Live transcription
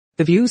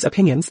The views,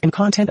 opinions, and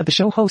content of the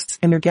show hosts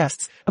and their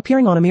guests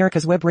appearing on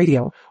America's Web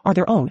Radio are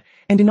their own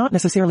and do not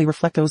necessarily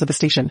reflect those of the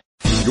station.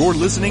 You're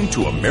listening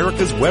to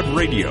America's Web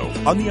Radio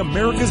on the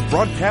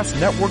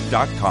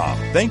AmericasBroadcastNetwork.com.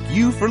 Thank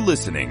you for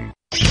listening.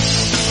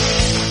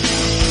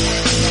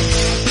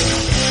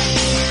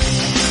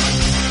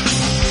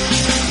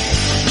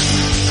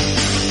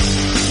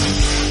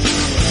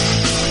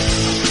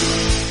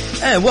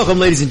 And welcome,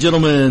 ladies and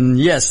gentlemen.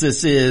 Yes,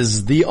 this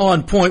is the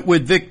On Point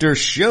with Victor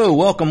show.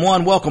 Welcome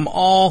one, welcome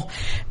all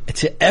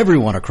to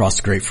everyone across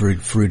the great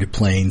fruited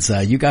plains.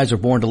 You guys are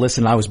born to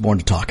listen. I was born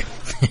to talk.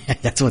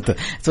 That's what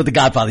the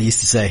Godfather used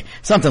to say.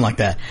 Something like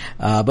that.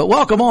 But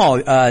welcome all.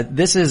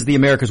 This is the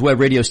America's Web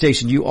Radio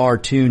station you are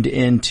tuned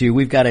into.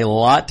 We've got a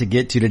lot to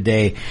get to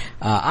today.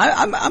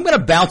 I'm going to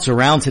bounce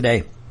around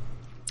today.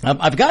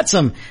 I've got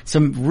some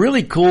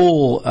really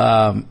cool,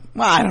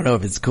 well, I don't know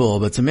if it's cool,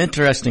 but some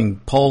interesting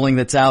polling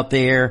that's out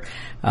there.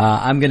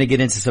 I'm going to get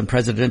into some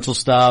presidential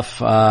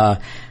stuff. I'm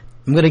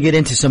going to get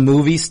into some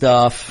movie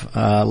stuff.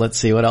 Let's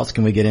see, what else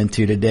can we get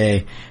into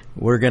today?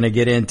 We're going to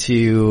get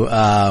into,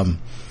 oh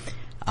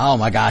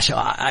my gosh,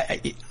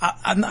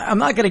 I'm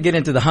not going to get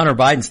into the Hunter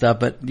Biden stuff,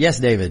 but yes,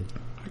 David.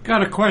 I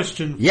got a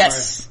question for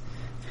Yes. you.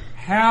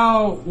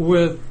 How,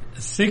 with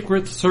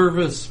Secret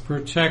Service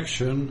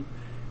protection,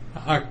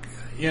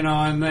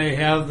 and they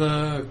have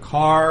the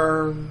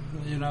car,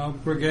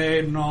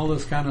 brigade and all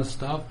this kind of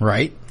stuff.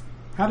 Right.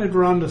 How did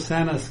Ron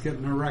DeSantis get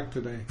in a wreck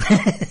today?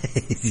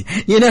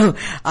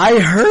 I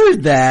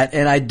heard that,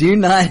 and I do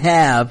not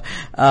have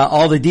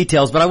all the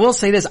details, but I will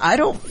say this. I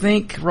don't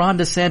think Ron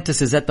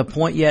DeSantis is at the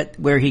point yet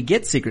where he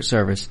gets Secret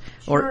Service.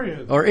 Sure he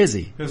is. Or is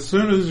he? As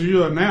soon as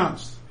you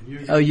announce.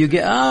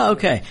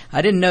 Okay.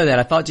 I didn't know that.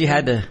 I thought you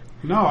had to.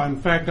 No, in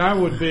fact, I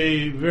would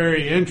be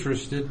very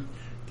interested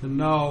to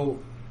know.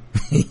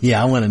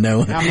 Yeah, I want to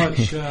know how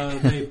much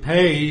they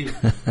pay,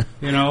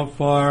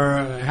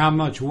 for how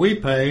much we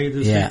pay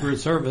the Secret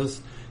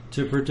Service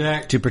to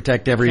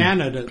protect every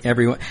candidate.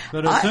 Everyone.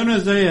 But as soon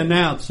as they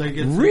announce, they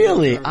get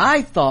really.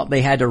 I thought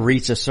they had to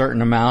reach a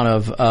certain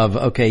amount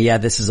of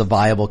this is a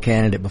viable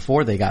candidate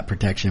before they got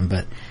protection.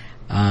 But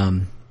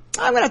I'm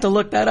gonna have to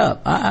look that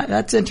up.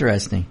 That's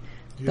interesting.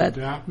 You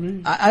doubt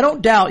me? I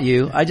don't doubt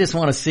you. I just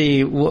want to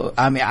see.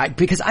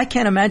 Because I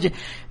can't imagine.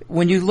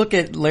 When you look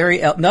at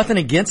nothing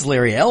against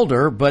Larry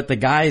Elder, but the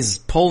guy's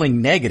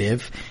polling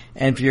negative,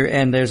 and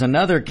there's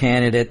another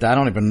candidate, I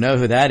don't even know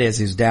who that is,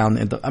 who's down.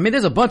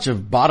 There's a bunch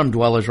of bottom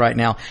dwellers right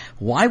now.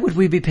 Why would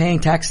we be paying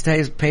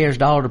taxpayers'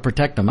 dollar to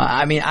protect them?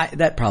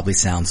 That probably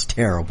sounds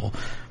terrible,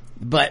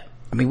 but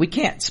we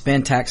can't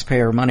spend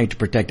taxpayer money to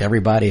protect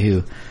everybody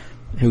who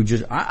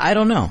just, I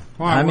don't know.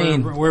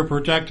 Well, we're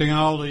protecting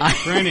all the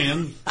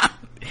Ukrainians.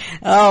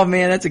 Oh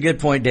man, that's a good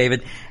point,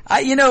 David.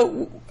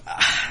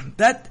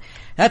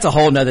 That's a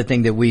whole nother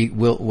thing that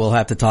we'll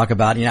have to talk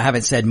about. I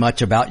haven't said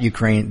much about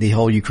Ukraine, the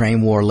whole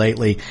Ukraine war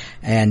lately.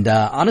 And,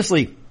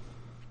 honestly,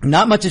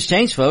 not much has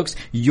changed, folks.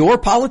 Your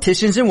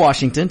politicians in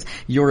Washington,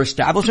 your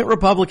establishment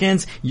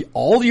Republicans,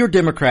 all your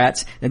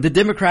Democrats, and the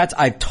Democrats,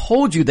 I've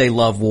told you they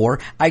love war.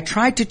 I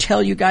tried to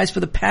tell you guys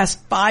for the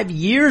past 5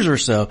 years or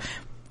so,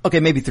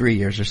 maybe 3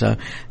 years or so,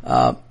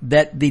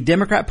 that the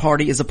Democrat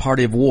Party is a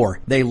party of war.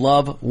 They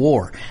love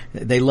war.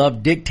 They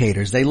love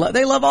dictators. They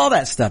love all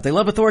that stuff. They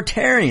love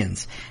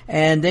authoritarians.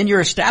 And then your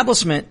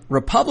establishment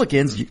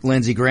Republicans,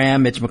 Lindsey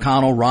Graham, Mitch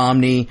McConnell,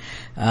 Romney,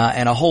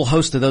 and a whole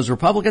host of those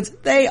Republicans,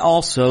 they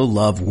also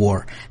love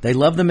war. They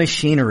love the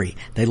machinery.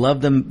 They love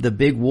the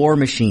big war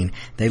machine.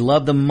 They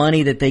love the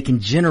money that they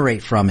can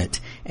generate from it.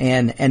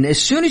 And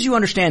as soon as you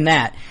understand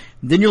that,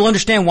 then you'll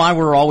understand why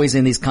we're always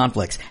in these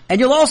conflicts. And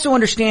you'll also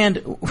understand,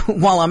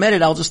 while I'm at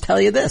it, I'll just tell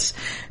you this.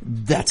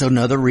 That's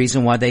another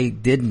reason why they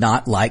did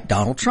not like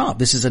Donald Trump.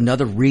 This is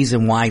another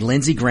reason why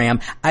Lindsey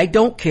Graham, I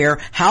don't care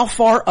how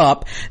far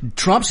up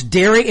Trump's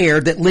derriere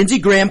that Lindsey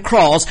Graham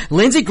crawls,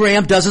 Lindsey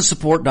Graham doesn't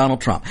support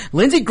Donald Trump.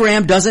 Lindsey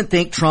Graham doesn't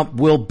think Trump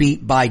will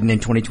beat Biden in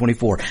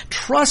 2024.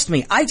 Trust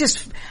me, I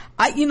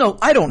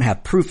don't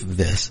have proof of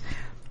this.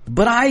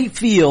 But I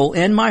feel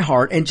in my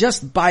heart, and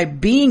just by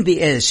being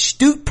the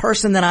astute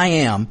person that I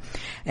am,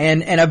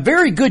 and a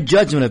very good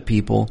judgment of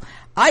people,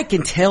 I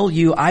can tell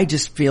you I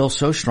just feel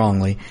so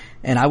strongly,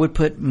 and I would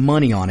put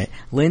money on it.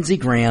 Lindsey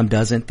Graham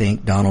doesn't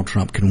think Donald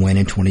Trump can win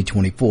in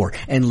 2024.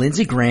 And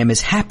Lindsey Graham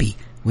is happy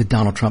with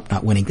Donald Trump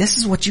not winning. This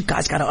is what you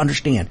guys got to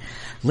understand.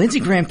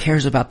 Lindsey Graham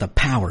cares about the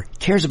power,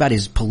 cares about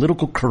his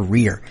political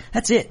career.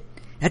 That's it.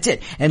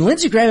 And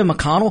Lindsey Graham and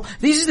McConnell,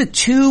 these are the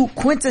two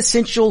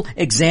quintessential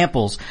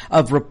examples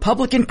of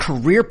Republican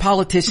career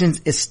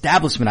politicians,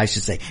 establishment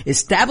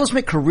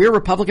career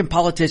Republican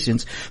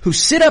politicians who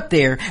sit up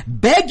there,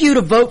 beg you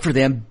to vote for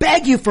them,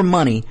 beg you for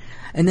money,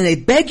 and then they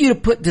beg you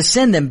to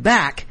send them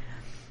back,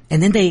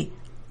 and then they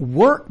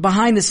work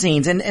behind the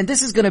scenes. And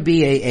this is going to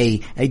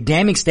be a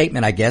damning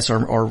statement, I guess,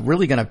 or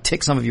really going to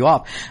tick some of you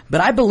off.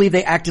 But I believe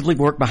they actively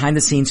work behind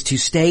the scenes to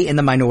stay in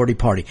the minority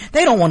party.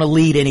 They don't want to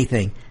lead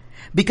anything.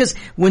 Because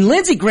when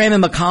Lindsey Graham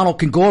and McConnell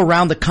can go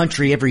around the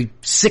country every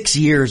 6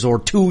 years or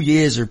 2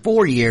 years or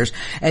 4 years,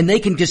 and they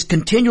can just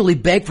continually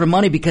beg for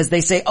money because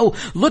they say, oh,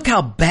 look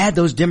how bad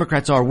those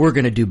Democrats are, we're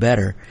going to do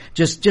better.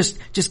 Just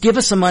give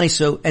us some money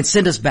and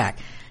send us back.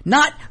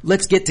 Not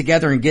let's get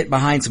together and get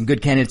behind some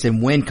good candidates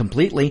and win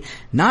completely.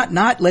 Not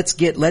let's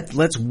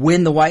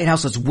win the White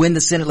House, let's win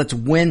the Senate, let's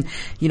win.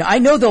 I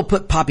know they'll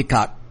put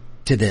poppycock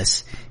to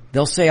this.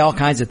 They'll say all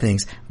kinds of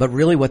things, but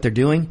really what they're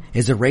doing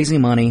is they're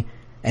raising money.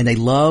 And they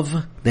love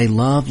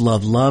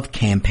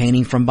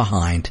campaigning from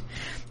behind.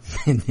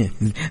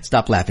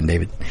 Stop laughing,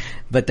 David.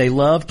 But they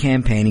love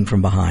campaigning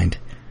from behind.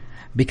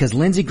 Because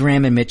Lindsey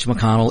Graham and Mitch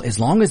McConnell, as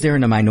long as they're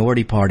in a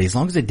minority party, as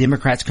long as the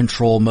Democrats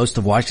control most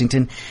of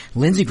Washington,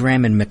 Lindsey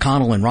Graham and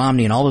McConnell and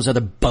Romney and all those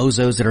other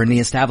bozos that are in the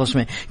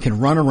establishment can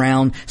run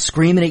around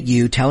screaming at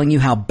you, telling you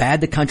how bad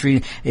the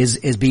country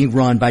is being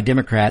run by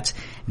Democrats.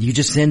 You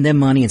just send them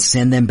money and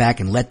send them back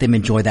and let them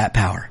enjoy that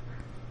power.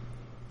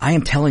 I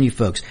am telling you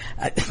folks,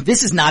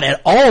 this is not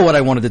at all what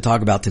I wanted to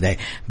talk about today,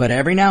 but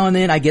every now and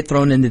then I get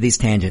thrown into these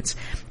tangents.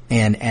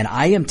 And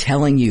I am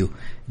telling you,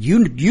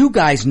 you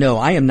guys know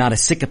I am not a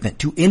sycophant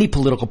to any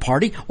political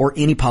party or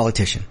any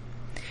politician.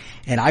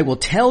 And I will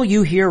tell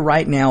you here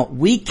right now,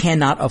 we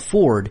cannot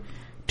afford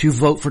to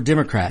vote for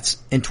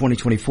Democrats in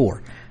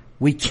 2024.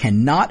 We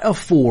cannot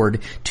afford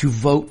to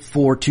vote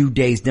for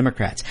today's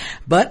Democrats.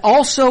 But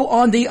also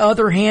on the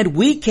other hand,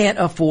 we can't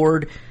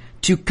afford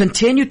to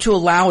continue to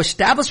allow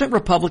establishment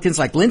Republicans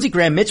like Lindsey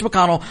Graham, Mitch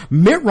McConnell,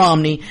 Mitt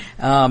Romney,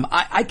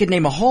 I could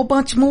name a whole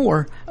bunch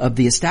more of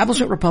the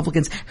establishment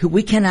Republicans who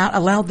we cannot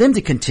allow them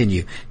to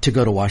continue to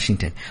go to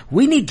Washington.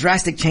 We need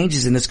drastic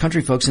changes in this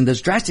country, folks, and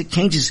those drastic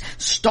changes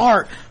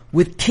start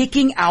with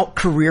kicking out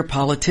career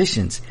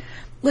politicians.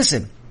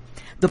 Listen,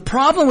 the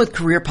problem with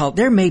career politics,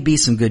 there may be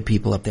some good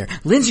people up there.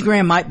 Lindsey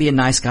Graham might be a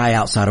nice guy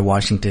outside of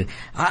Washington.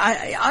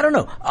 I don't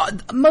know.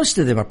 Most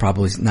of them are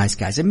probably nice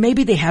guys, and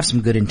maybe they have some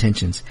good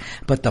intentions.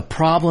 But the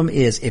problem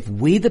is, if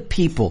we the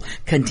people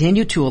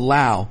continue to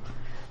allow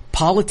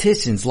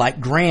politicians like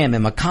Graham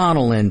and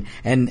McConnell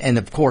and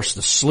of course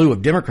the slew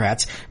of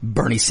Democrats,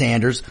 Bernie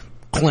Sanders,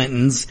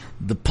 Clintons,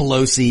 the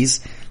Pelosi's,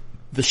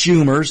 the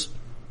Schumers,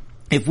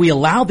 if we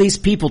allow these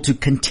people to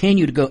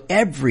continue to go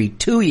every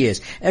 2 years,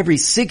 every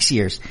 6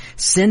 years,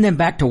 send them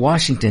back to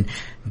Washington,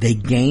 they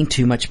gain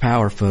too much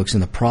power, folks.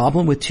 And the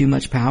problem with too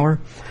much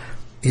power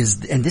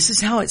is, and this is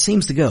how it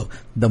seems to go,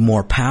 the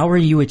more power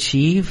you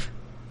achieve,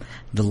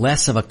 the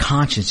less of a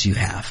conscience you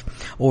have.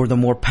 Or the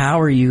more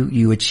power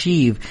you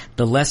achieve,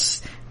 the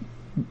less,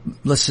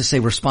 let's just say,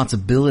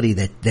 responsibility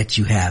that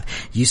you have.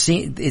 You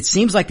see, it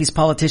seems like these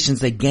politicians,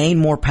 they gain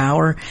more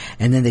power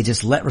and then they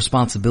just let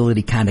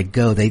responsibility kind of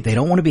go. They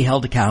don't want to be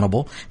held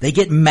accountable. They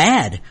get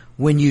mad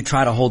when you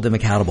try to hold them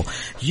accountable.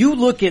 You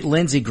look at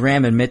Lindsey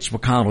Graham and Mitch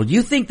McConnell,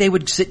 you think they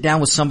would sit down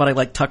with somebody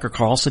like Tucker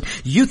Carlson?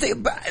 You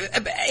think,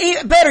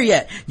 better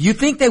yet, you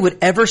think they would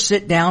ever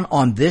sit down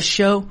on this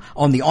show,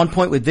 on the On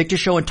Point with Victor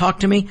show, and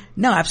talk to me?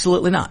 No,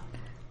 absolutely not.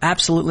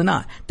 Absolutely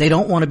not. They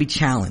don't want to be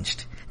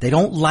challenged. They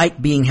don't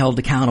like being held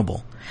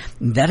accountable.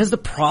 That is the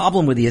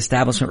problem with the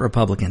establishment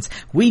Republicans.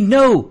 We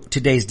know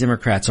today's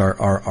Democrats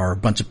are a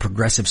bunch of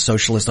progressive,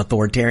 socialist,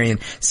 authoritarian,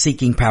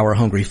 seeking power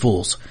hungry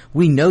fools.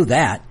 We know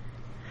that.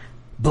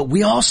 But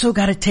we also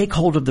got to take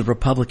hold of the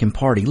Republican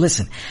Party.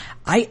 Listen,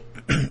 I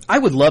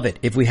would love it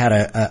if we had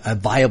a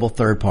viable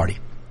third party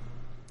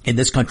in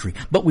this country,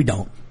 but we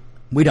don't.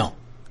 We don't.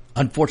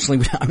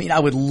 Unfortunately, I mean, I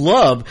would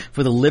love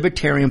for the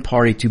Libertarian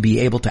Party to be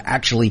able to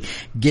actually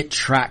get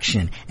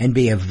traction and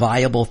be a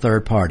viable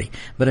third party.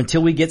 But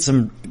until we get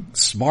some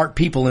smart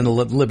people in the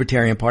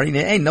Libertarian Party,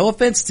 hey, no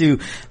offense to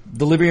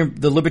the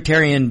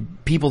Libertarian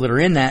people that are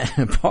in that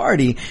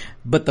party,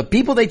 but the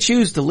people they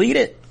choose to lead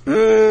it,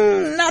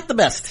 not the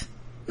best.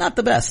 Not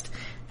the best.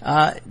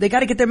 They got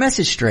to get their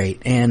message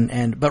straight.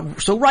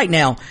 But so right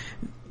now,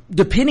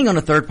 depending on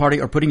a third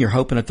party or putting your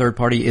hope in a third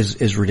party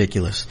is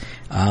ridiculous.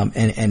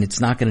 And it's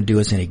not going to do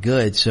us any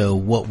good. So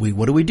what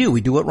do?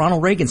 We do what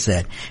Ronald Reagan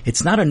said.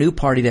 It's not a new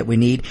party that we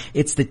need.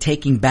 It's the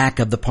taking back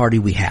of the party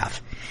we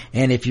have.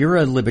 And if you're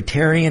a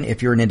libertarian,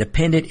 if you're an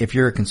independent, if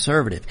you're a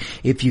conservative,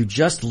 if you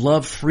just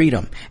love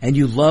freedom and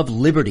you love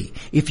liberty,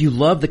 if you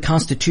love the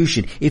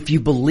Constitution, if you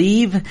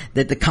believe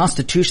that the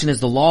Constitution is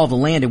the law of the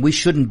land and we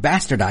shouldn't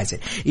bastardize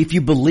it, if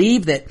you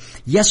believe that,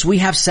 yes, we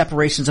have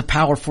separations of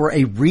power for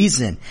a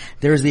reason.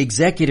 There's the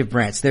executive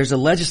branch, there's the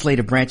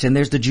legislative branch, and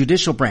there's the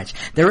judicial branch.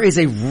 There is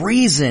a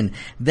reason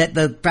that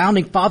the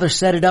founding fathers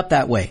set it up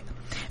that way.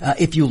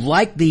 If you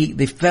like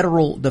the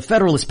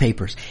Federalist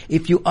Papers,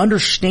 if you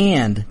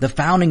understand the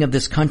founding of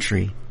this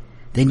country,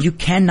 then you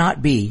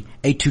cannot be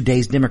a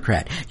today's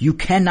Democrat. You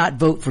cannot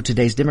vote for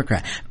today's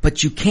Democrat.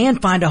 But you can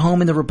find a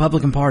home in the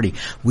Republican Party.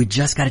 We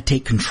just got to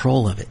take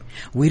control of it.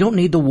 We don't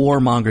need the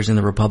warmongers in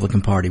the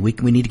Republican Party. We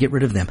need to get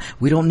rid of them.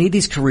 We don't need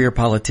these career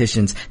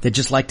politicians that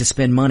just like to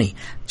spend money,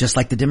 just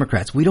like the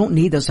Democrats. We don't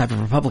need those type of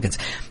Republicans.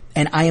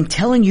 And I am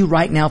telling you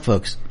right now,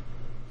 folks,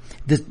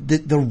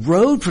 the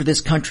road for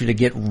this country to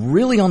get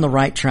really on the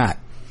right track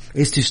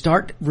is to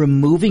start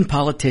removing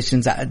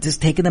politicians,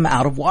 just taking them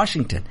out of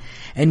Washington.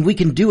 And we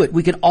can do it.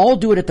 We can all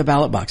do it at the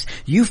ballot box.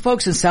 You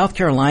folks in South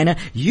Carolina,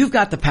 you've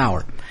got the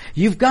power.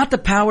 You've got the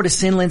power to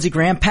send Lindsey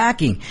Graham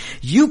packing.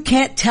 You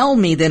can't tell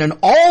me that in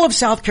all of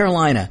South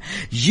Carolina,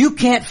 you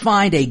can't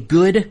find a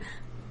good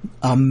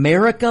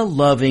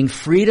America-loving,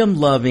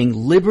 freedom-loving,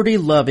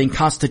 liberty-loving,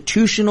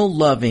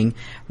 constitutional-loving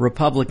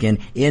Republican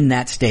in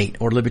that state,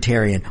 or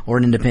libertarian, or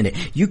an independent.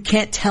 You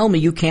can't tell me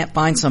you can't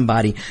find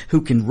somebody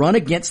who can run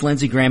against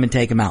Lindsey Graham and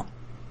take him out.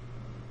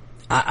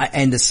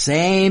 And the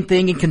same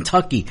thing in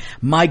Kentucky.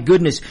 My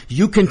goodness,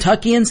 you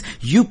Kentuckians,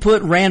 you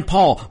put Rand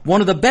Paul,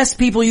 one of the best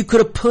people you could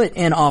have put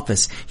in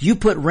office. You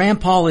put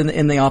Rand Paul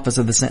in the office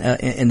of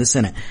in the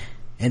Senate,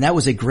 and that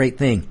was a great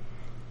thing.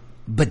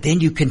 But then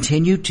you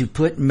continue to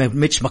put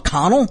Mitch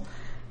McConnell.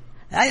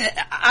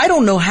 I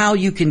don't know how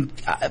you can,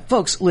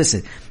 folks,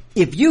 listen,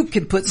 if you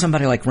can put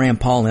somebody like Rand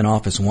Paul in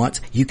office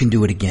once, you can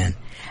do it again.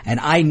 And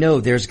I know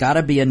there's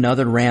gotta be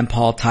another Rand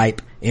Paul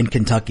type in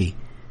Kentucky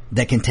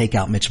that can take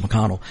out Mitch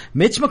McConnell.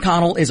 Mitch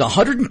McConnell is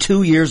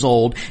 102 years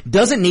old,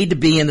 doesn't need to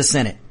be in the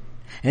Senate.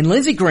 And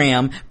Lindsey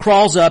Graham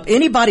crawls up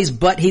anybody's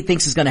butt he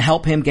thinks is going to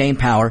help him gain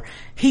power.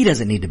 He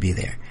doesn't need to be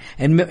there.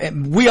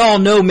 And we all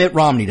know Mitt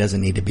Romney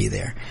doesn't need to be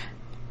there.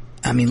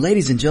 I mean,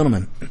 ladies and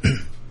gentlemen,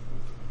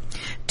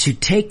 to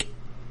take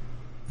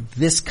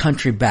this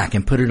country back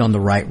and put it on the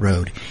right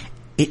road,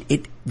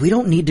 we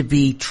don't need to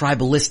be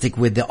tribalistic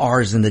with the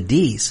R's and the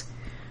D's.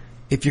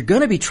 If you're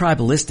going to be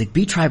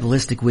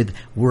tribalistic with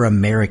we're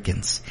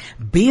Americans.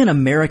 Be an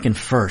American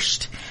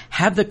first.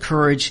 Have the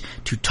courage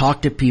to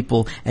talk to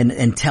people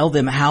and tell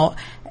them how,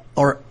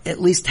 or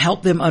at least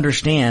help them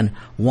understand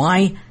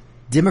why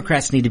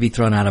Democrats need to be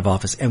thrown out of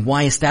office and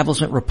why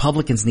establishment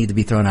Republicans need to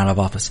be thrown out of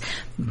office.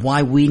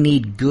 Why we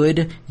need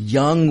good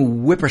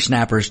young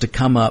whippersnappers to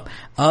come up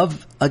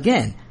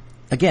again,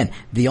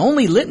 the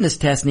only litmus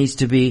test needs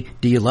to be,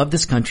 do you love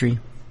this country?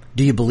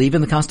 Do you believe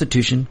in the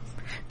Constitution?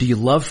 Do you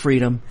love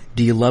freedom?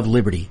 Do you love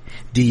liberty?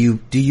 Do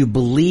you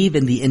believe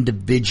in the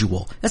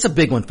individual? That's a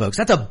big one, folks.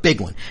 That's a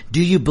big one.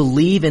 Do you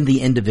believe in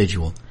the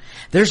individual?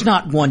 There's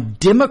not one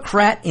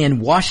Democrat in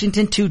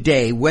Washington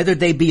today, whether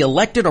they be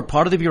elected or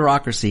part of the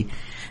bureaucracy,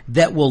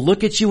 that will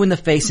look at you in the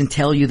face and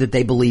tell you that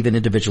they believe in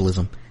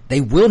individualism.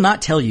 They will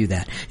not tell you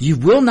that. You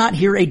will not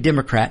hear a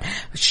Democrat.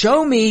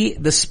 Show me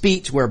the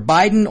speech where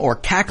Biden or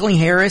cackling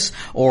Harris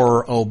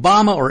or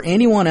Obama or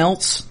anyone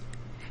else,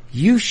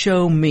 you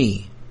show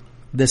me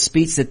the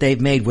speech that they've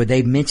made where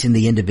they mention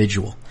the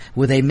individual,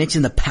 where they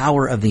mention the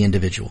power of the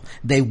individual.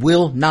 They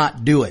will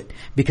not do it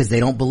because they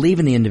don't believe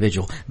in the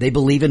individual. They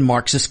believe in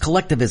Marxist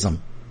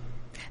collectivism.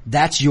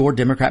 That's your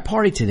Democrat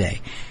Party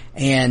today.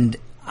 And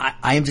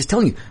I am just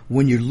telling you,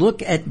 when you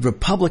look at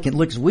Republican,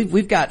 look,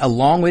 we've got a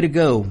long way to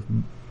go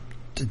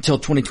until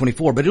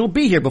 2024, but it'll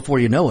be here before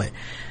you know it.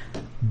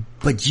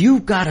 But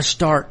you've got to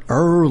start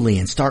early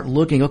and start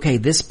looking, okay,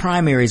 this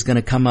primary is going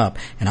to come up,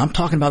 and I'm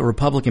talking about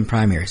Republican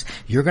primaries.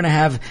 You're going to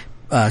have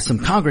some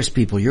Congress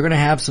people. You're going to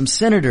have some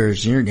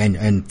senators.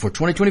 And for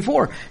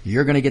 2024,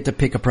 you're going to get to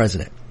pick a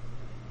president.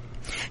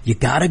 You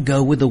got to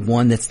go with the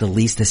one that's the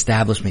least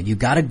establishment. You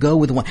got to go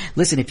with the one.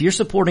 Listen, if you're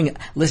supporting,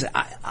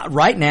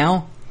 right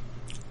now,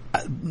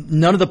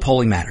 none of the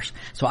polling matters.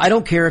 So I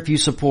don't care if you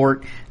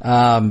support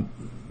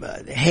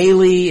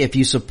Haley, if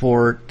you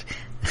support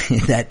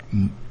that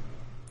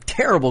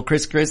terrible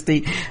Chris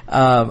Christie.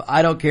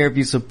 I don't care if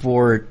you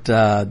support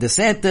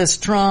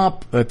DeSantis,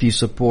 Trump, if you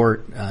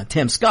support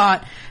Tim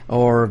Scott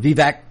or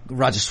Vivek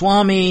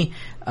Ramaswamy,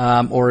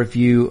 or if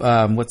you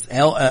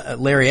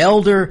Larry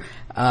Elder,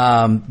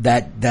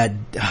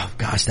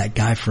 that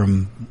guy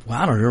from,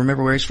 well, I don't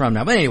remember where he's from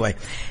now. But anyway,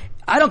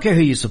 I don't care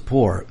who you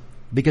support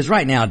because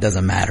right now it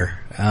doesn't matter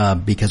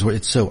because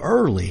it's so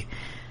early.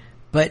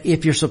 But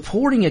if you're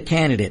supporting a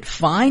candidate,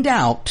 find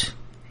out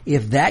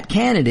if that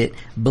candidate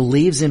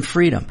believes in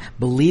freedom,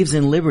 believes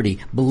in liberty,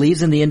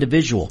 believes in the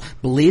individual,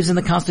 believes in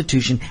the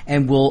Constitution,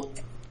 and will,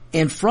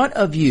 in front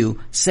of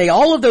you, say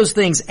all of those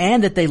things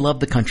and that they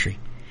love the country.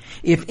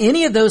 If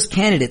any of those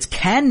candidates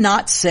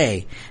cannot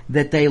say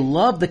that they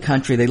love the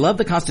country, they love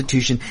the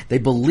Constitution, they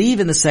believe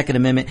in the Second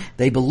Amendment,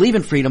 they believe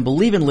in freedom,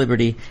 believe in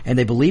liberty, and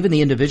they believe in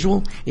the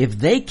individual, if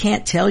they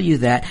can't tell you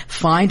that,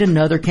 find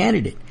another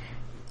candidate.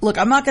 Look,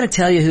 I'm not going to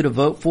tell you who to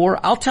vote for.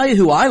 I'll tell you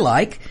who I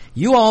like.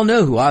 You all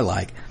know who I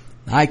like.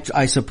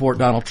 I support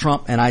Donald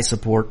Trump and I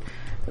support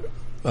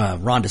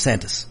Ron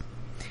DeSantis.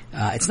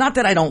 It's not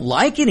that I don't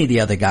like any of the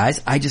other guys.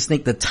 I just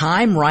think the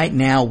time right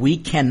now, we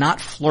cannot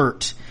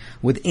flirt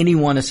with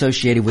anyone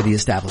associated with the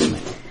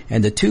establishment.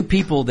 And the two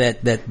people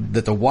that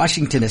the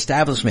Washington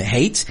establishment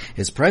hates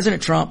is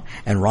President Trump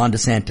and Ron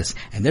DeSantis.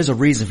 And there's a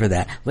reason for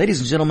that.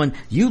 Ladies and gentlemen,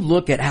 you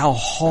look at how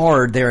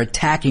hard they're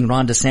attacking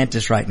Ron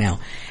DeSantis right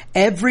now.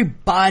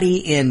 Everybody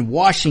in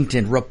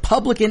Washington,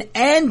 Republican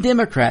and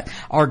Democrat,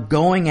 are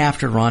going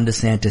after Ron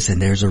DeSantis,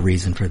 and there's a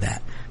reason for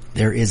that.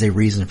 There is a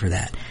reason for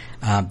that.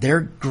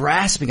 They're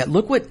grasping at,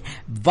 look what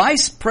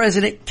Vice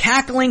President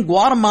cackling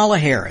Guatemala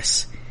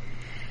Harris.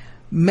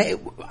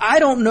 I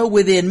don't know,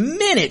 within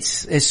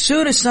minutes, as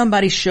soon as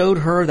somebody showed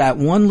her that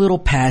one little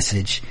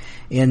passage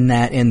in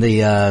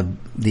the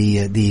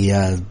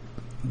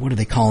what are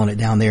they calling it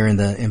down there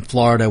in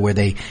Florida, where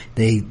they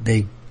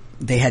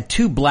had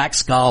two black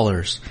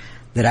scholars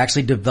that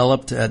actually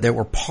developed, that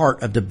were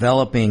part of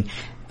developing,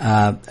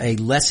 a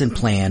lesson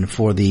plan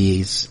for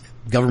these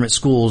government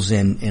schools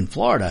in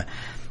Florida.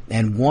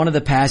 And one of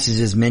the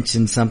passages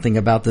mentioned something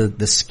about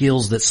the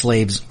skills that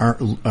slaves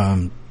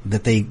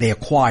that they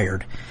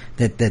acquired,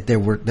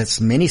 that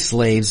many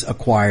slaves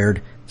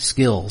acquired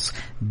skills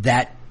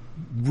that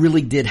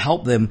really did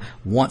help them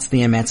once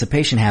the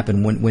emancipation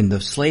happened. When the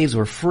slaves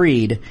were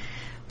freed,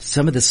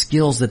 some of the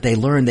skills that they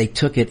learned, they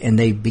took it and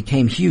they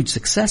became huge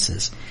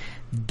successes.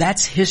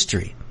 That's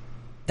history.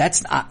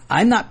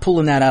 I'm not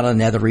pulling that out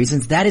on other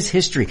reasons. That is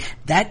history.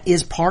 That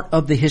is part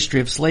of the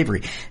history of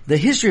slavery. The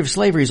history of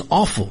slavery is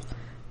awful.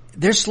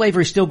 There's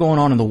slavery still going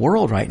on in the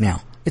world right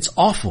now. It's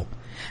awful.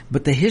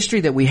 But the history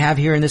that we have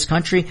here in this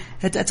country,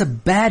 that's a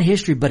bad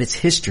history, but it's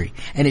history.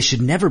 And it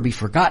should never be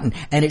forgotten.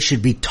 And it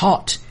should be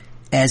taught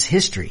as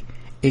history.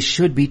 It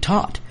should be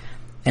taught.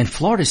 And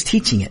Florida's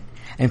teaching it.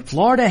 And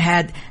Florida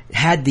had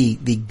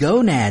the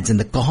gonads and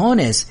the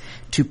cojones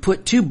to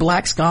put two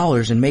black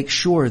scholars and make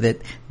sure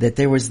that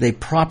there was the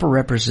proper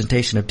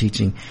representation of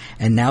teaching.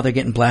 And now they're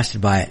getting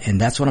blasted by it.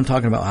 And that's what I'm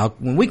talking about.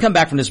 When we come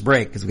back from this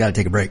break, because we've got to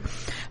take a break,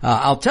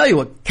 I'll tell you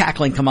what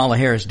cackling Kamala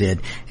Harris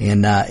did.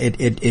 And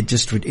it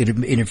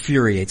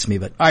infuriates me.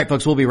 But all right,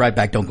 folks, we'll be right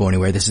back. Don't go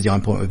anywhere. This is the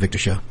On Point with Victor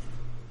show.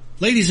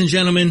 Ladies and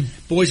gentlemen,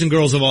 boys and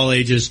girls of all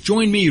ages,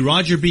 join me,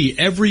 Roger B.,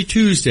 every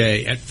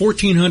Tuesday at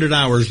 1400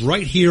 hours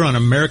right here on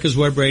America's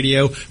Web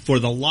Radio for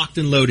the Locked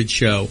and Loaded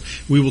Show.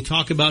 We will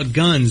talk about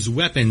guns,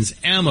 weapons,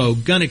 ammo,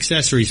 gun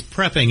accessories,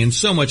 prepping, and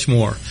so much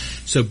more.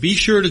 So be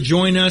sure to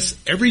join us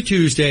every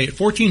Tuesday at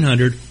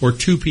 1400 or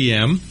 2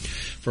 p.m.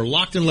 for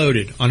Locked and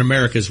Loaded on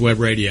America's Web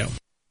Radio.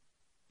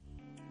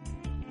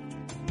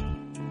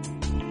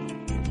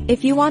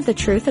 If you want the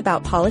truth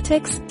about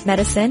politics,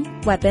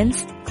 medicine,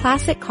 weapons,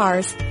 classic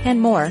cars,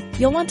 and more,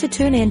 you'll want to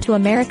tune in to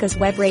America's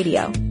Web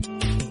Radio.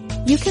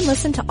 You can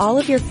listen to all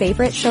of your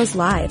favorite shows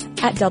live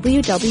at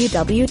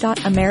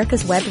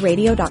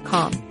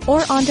www.americaswebradio.com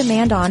or on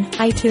demand on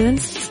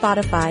iTunes,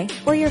 Spotify,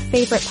 or your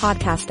favorite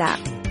podcast app.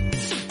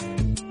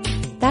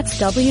 That's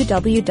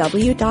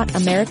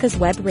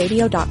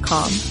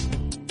www.americaswebradio.com.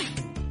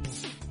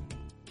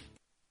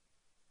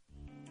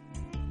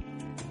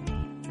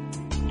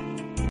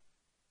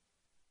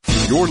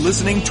 You're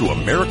listening to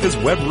America's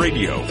Web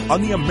Radio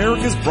on the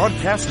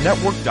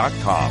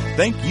AmericasBroadcastNetwork.com.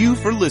 Thank you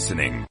for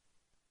listening.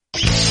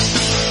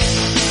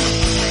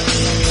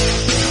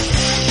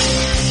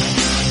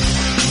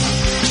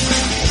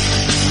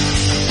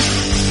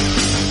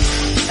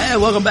 Hey,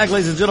 welcome back,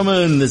 ladies and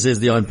gentlemen. This is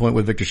the On Point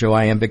with Victor show.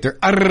 I am Victor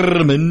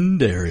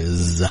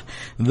Armendariz,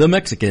 the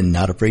Mexican,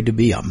 not afraid to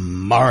be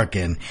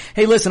American.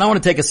 Hey, listen, I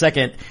want to take a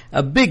second.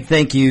 A big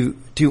thank you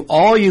to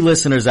all you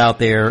listeners out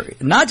there,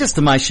 not just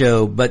to my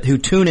show, but who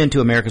tune into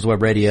America's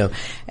Web Radio.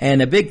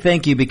 And a big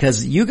thank you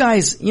because you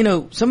guys,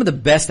 some of the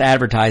best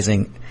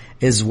advertising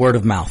is word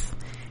of mouth.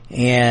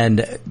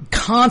 And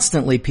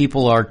constantly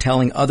people are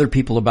telling other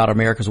people about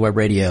America's Web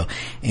Radio,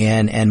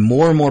 and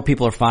more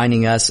people are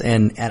finding us,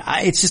 and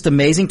it's just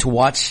amazing to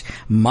watch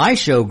my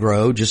show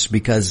grow just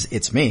because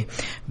it's me.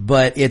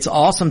 But it's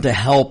awesome to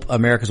help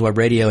America's Web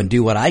Radio and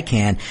do what I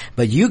can.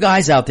 But you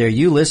guys out there,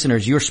 you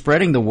listeners, you're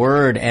spreading the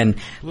word, and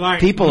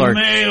like people are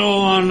mayo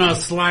on a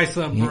slice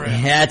of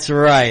bread. That's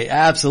right,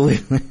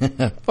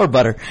 absolutely, or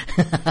butter.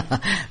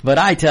 But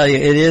I tell you,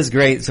 it is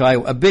great. So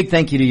a big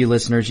thank you to you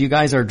listeners. You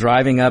guys are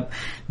driving up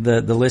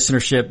the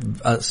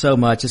listenership so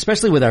much,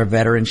 especially with our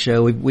veteran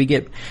show. We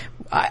get,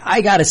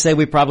 I gotta say,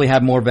 we probably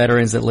have more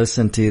veterans that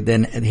listen to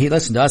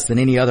us than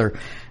any other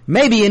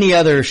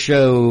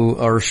show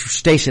or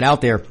station out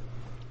there.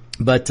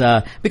 But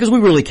because we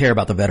really care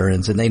about the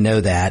veterans, and they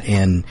know that,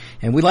 and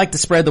we like to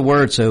spread the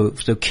word, so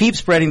keep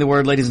spreading the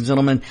word, ladies and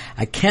gentlemen.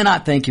 I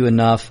cannot thank you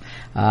enough,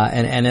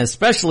 and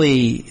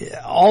especially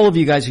all of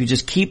you guys who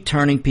just keep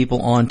turning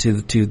people on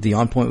to the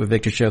On Point with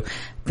Victor show.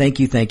 Thank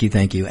you.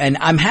 And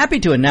I'm happy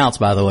to announce,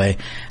 by the way,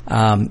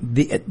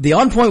 the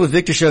On Point with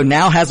Victor show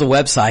now has a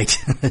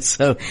website.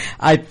 So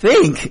I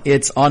think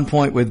it's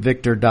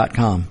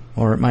onpointwithvictor.com.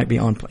 Or it might be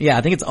I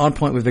think it's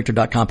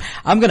onpointwithvictor.com.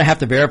 I'm going to have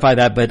to verify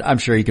that, but I'm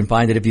sure you can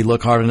find it if you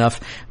look hard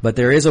enough. But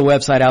there is a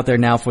website out there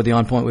now for the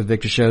On Point with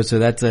Victor show, so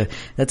that's a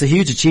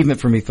huge achievement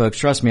for me, folks.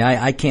 Trust me,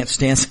 I can't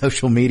stand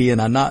social media,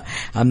 and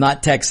I'm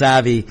not tech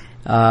savvy.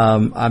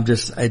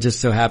 It just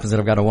so happens that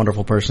I've got a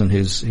wonderful person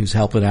who's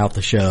helping out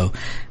the show.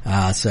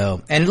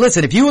 And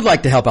listen, if you would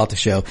like to help out the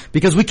show,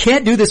 because we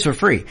can't do this for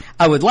free.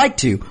 I would like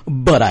to,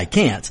 but I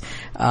can't.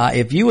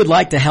 If you would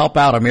like to help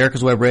out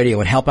America's Web Radio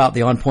and help out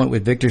the On Point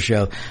with Victor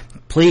show,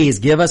 please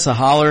give us a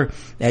holler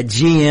at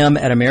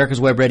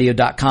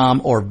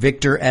gm@americaswebradio.com or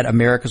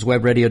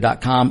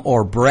victor@americaswebradio.com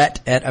or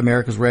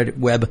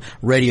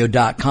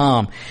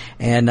brett@americaswebradio.com.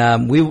 And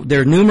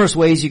there are numerous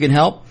ways you can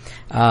help.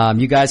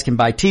 You guys can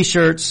buy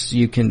t-shirts,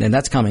 and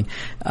that's coming.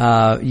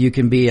 You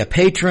can be a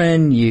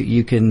patron,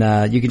 you can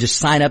just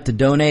sign up to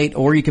donate,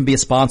 or you can be a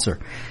sponsor.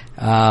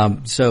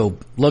 So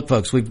look,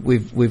 folks,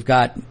 we've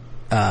got,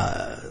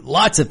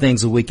 lots of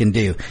things that we can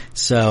do.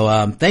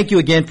 So, thank you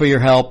again for your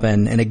help.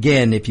 And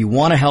again, if you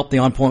want to help the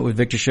On Point with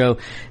Victor show,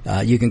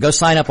 you can go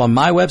sign up on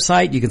my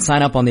website. You can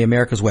sign up on the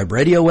America's Web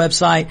Radio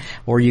website,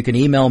 or you can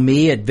email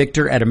me at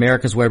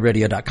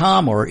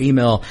victor@americaswebradio.com or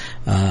email,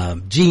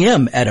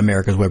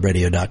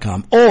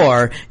 gm@americaswebradio.com,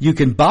 or you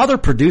can bother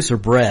producer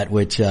Brett,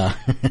 which,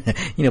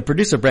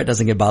 producer Brett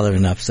doesn't get bothered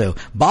enough. So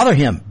bother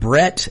him,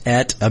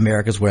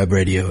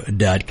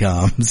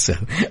 brett@americaswebradio.com. So,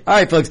 all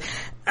right, folks.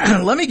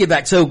 Let me get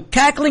back. So,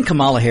 cackling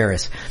Kamala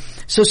Harris.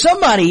 So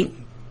somebody,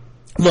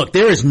 look,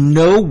 there is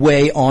no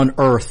way on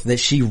earth that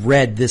she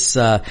read this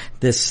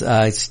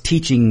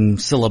teaching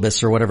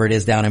syllabus or whatever it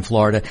is down in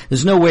Florida.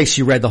 There's no way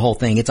she read the whole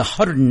thing. It's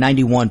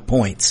 191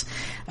 points.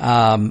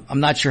 I'm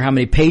not sure how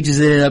many pages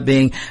it ended up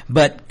being,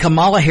 but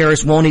Kamala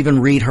Harris won't even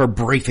read her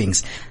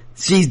briefings.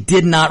 She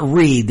did not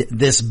read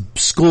this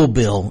school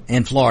bill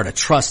in Florida.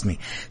 Trust me.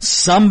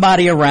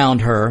 Somebody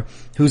around her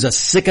who's a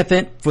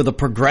sycophant for the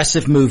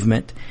progressive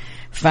movement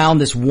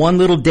found this one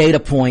little data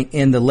point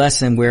in the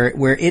lesson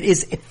where it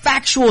is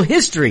factual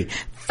history,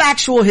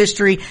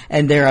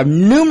 and there are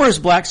numerous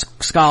black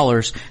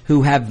scholars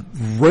who have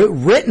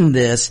written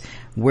this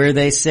where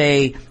they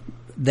say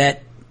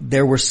that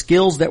there were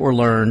skills that were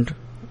learned.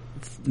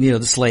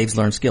 The slaves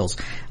learned skills.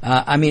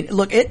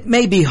 Look, it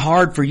may be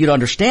hard for you to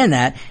understand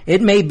that.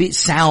 It may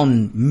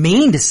sound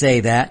mean to say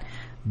that,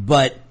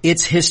 but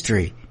it's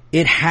history.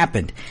 It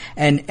happened.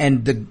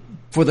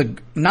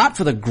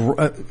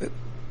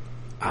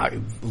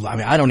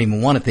 I don't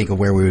even want to think of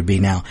where we would be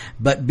now,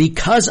 but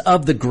because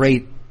of the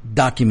great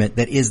document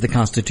that is the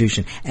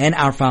Constitution and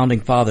our founding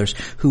fathers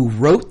who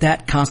wrote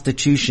that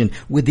Constitution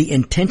with the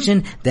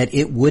intention that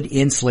it would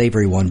end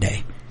slavery one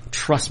day.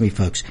 Trust me,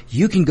 folks,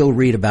 you can go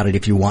read about it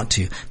if you want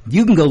to.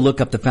 You can go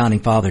look up the founding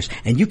fathers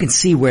and you can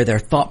see where their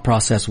thought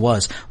process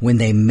was when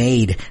they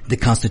made the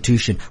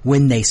Constitution,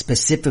 when they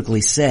specifically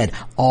said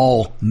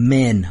all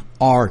men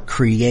are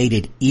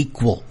created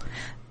equal.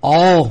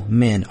 All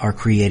men are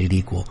created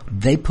equal.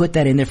 They put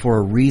that in there for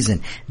a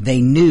reason. They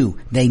knew,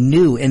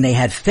 and they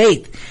had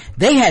faith.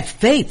 They had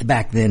faith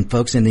back then,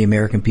 folks, in the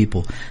American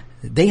people.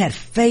 They had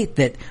faith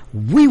that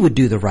we would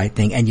do the right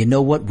thing. And you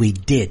know what? We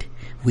did.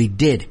 We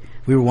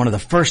were one of the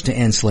first to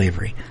end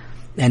slavery.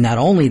 And not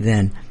only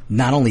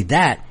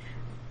that,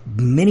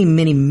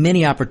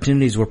 many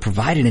opportunities were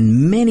provided,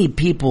 and many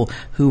people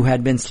who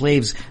had been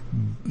slaves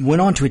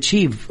went on to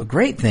achieve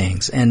great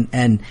things.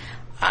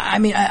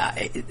 I'm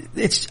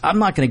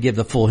not going to give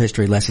the full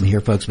history lesson here,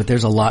 folks, but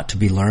there's a lot to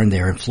be learned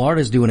there, and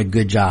Florida's doing a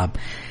good job.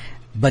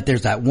 But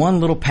there's that one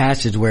little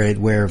passage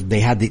where they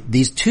had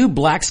these two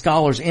black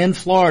scholars in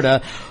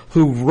Florida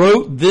who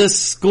wrote this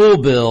school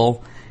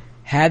bill,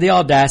 had the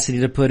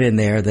audacity to put in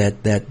there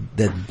that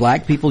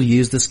black people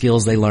use the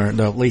skills they learned,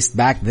 or at least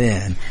back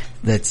then,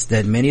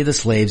 that many of the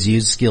slaves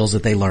used skills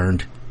that they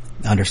learned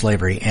under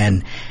slavery,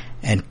 and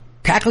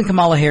cackling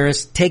Kamala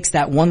Harris takes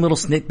that one little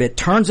snippet,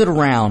 turns it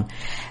around,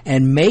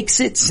 and makes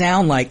it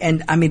sound like,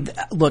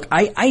 look,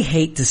 I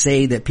hate to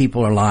say that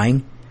people are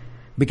lying,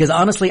 because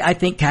honestly, I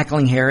think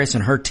cackling Harris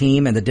and her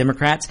team and the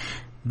Democrats,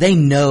 they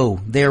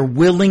know they're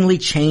willingly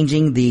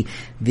changing the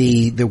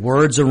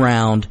words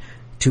around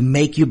to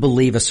make you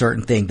believe a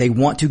certain thing. They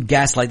want to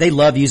gaslight. They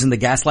love using the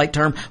gaslight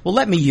term. Well,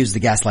 let me use the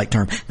gaslight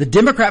term. The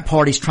Democrat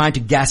Party's trying to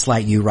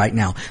gaslight you right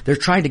now. They're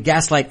trying to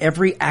gaslight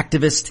every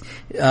activist,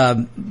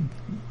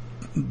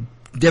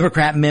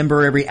 Democrat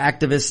member, every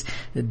activist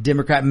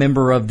Democrat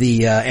member of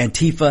the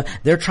Antifa.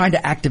 They're trying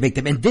to activate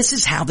them. And this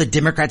is how the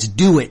Democrats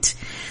do it.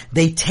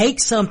 They take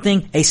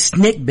something, a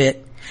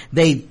snippet,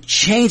 they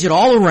change it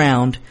all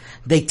around,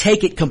 they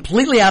take it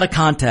completely out of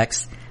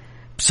context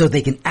so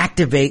they can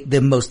activate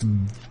the most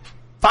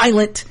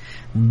violent,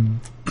 I'm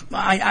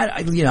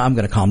going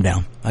to calm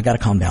down. I got to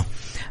calm down.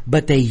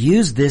 But they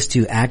use this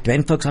to activate,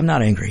 and folks, I'm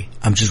not angry.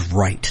 I'm just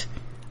right.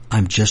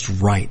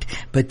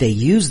 But they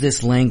use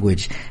this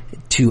language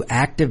to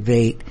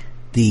activate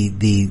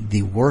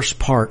the worst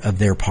part of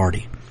their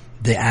party.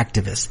 The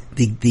activists,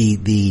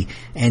 the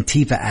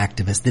Antifa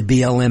activists, the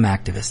BLM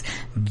activists.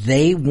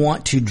 They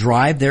want to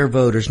drive their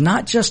voters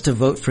not just to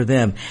vote for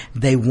them.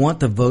 They want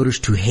the voters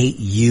to hate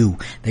you.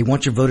 They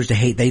want your voters to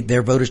hate,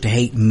 their voters to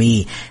hate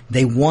me.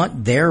 They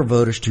want their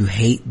voters to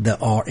hate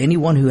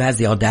anyone who has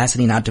the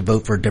audacity not to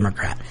vote for a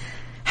Democrat.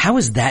 How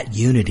is that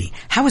unity?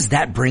 How is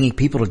that bringing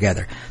people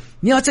together?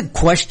 It's a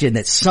question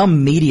that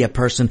some media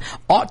person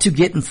ought to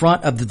get in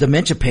front of the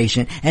dementia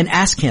patient and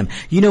ask him,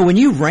 when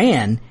you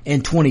ran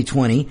in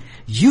 2020,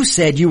 you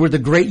said you were the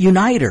great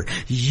uniter.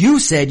 You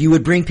said you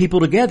would bring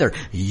people together.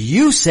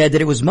 You said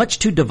that it was much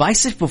too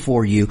divisive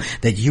before you,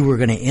 that you were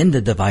going to end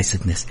the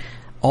divisiveness.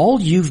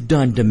 All you've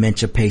done,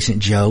 dementia patient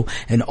Joe,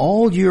 and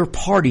all your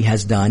party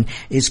has done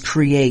is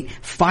create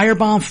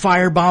firebomb,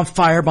 firebomb,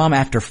 firebomb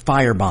after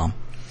firebomb.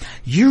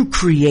 You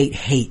create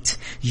hate.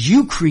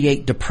 You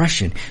create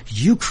depression.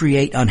 You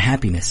create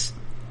unhappiness.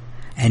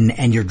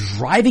 And you're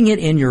driving it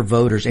in your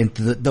voters, and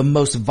the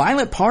most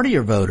violent part of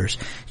your voters,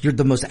 you're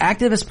the most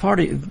activist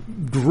party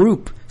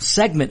group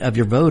segment of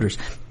your voters.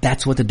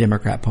 That's what the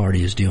Democrat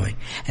Party is doing.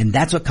 And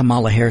that's what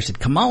Kamala Harris did.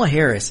 Kamala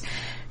Harris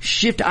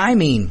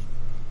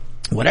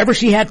whatever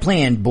she had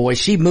planned, boy,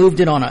 she moved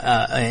it on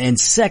in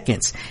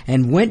seconds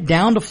and went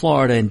down to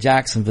Florida in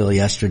Jacksonville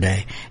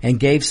yesterday and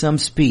gave some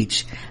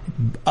speech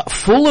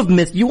full of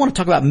myths. You want to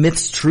talk about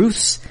myths,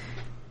 truths?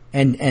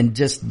 And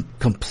just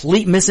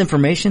complete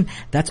misinformation.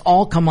 That's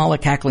all Kamala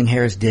Cackling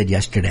Harris did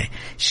yesterday.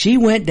 She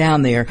went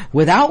down there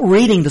without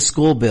reading the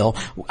school bill.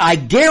 I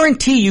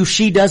guarantee you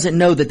she doesn't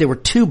know that there were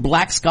 2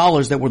 black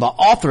scholars that were the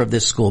author of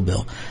this school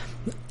bill.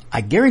 I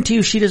guarantee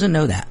you she doesn't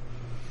know that.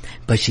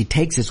 But she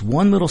takes this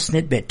one little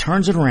snippet,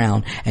 turns it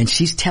around, and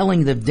she's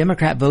telling the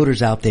Democrat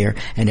voters out there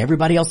and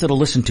everybody else that'll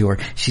listen to her,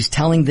 she's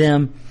telling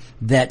them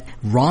that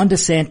Ron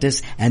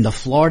DeSantis and the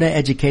Florida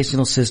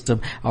educational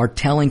system are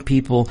telling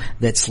people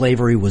that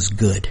slavery was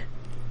good.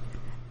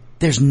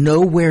 There's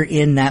nowhere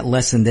in that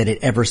lesson that it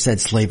ever said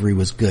slavery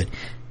was good.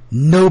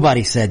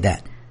 Nobody said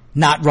that.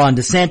 Not Ron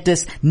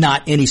DeSantis,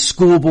 not any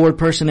school board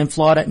person in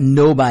Florida.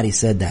 Nobody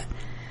said that.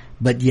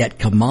 But yet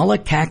Kamala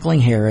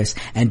Cackling Harris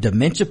and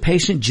dementia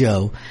patient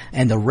Joe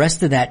and the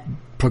rest of that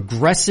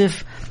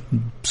progressive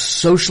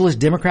socialist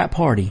Democrat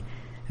Party,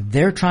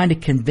 they're trying to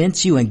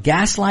convince you and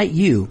gaslight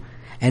you.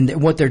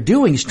 And what they're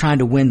doing is trying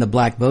to win the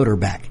black voter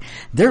back.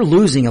 They're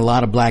losing a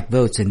lot of black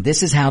votes, and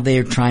this is how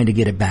they're trying to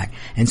get it back.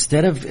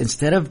 Instead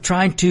of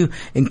trying to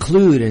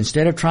include,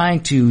 instead of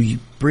trying to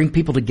bring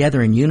people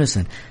together in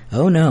unison.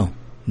 Oh no.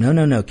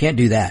 Can't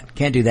do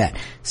that.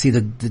 See,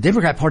 the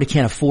Democrat Party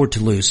can't afford to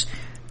lose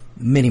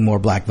many more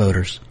black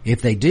voters.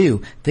 If they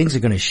do, things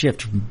are going to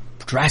shift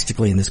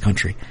drastically in this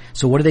country.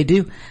 So what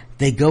do?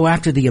 They go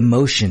after the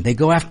emotion. They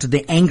go after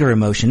the anger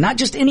emotion. Not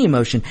just any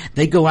emotion.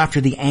 They go after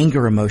the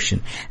anger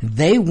emotion.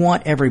 They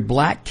want every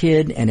black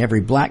kid and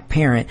every black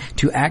parent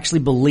to actually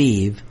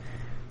believe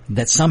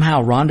that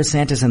somehow Ron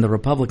DeSantis and the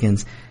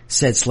Republicans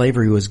said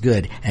slavery was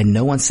good, and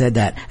no one said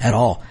that at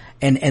all.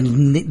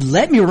 And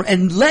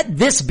let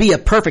this be a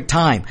perfect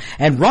time.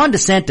 And Ron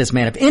DeSantis,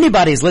 man, if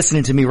anybody is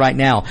listening to me right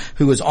now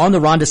who is on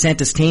the Ron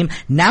DeSantis team,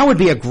 now would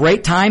be a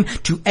great time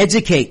to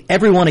educate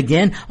everyone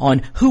again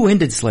on who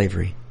ended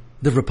slavery.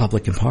 The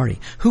Republican Party.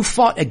 Who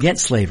fought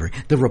against slavery?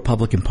 The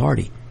Republican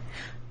Party.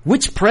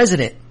 Which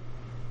president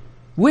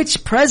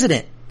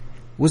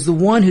was the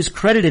one who's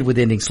credited with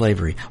ending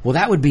slavery? Well,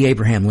 that would be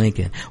Abraham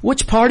Lincoln.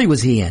 Which party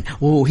was he in?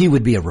 Well, he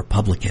would be a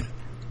Republican.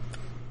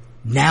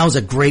 Now's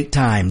a great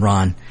time,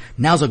 Ron.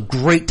 Now's a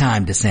great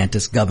time,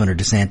 DeSantis, Governor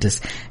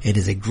DeSantis. It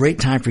is a great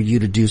time for you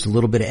to do a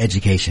little bit of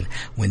education.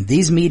 When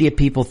these media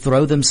people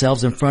throw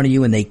themselves in front of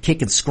you and they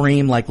kick and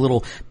scream like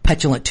little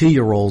petulant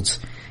 2-year-olds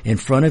in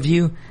front of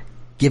you,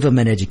 give them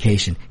an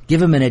education. Give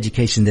them an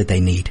education that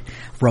they need.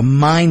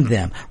 Remind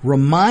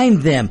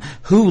them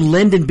who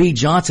Lyndon B.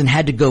 Johnson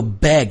had to go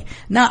beg.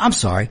 No, I'm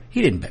sorry.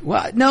 He didn't beg.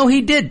 Well, no,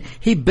 he did.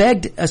 He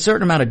begged a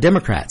certain amount of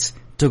Democrats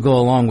to go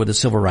along with the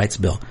Civil Rights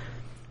Bill.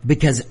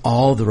 Because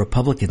all the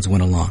Republicans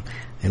went along.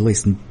 At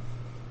least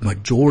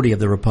majority of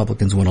the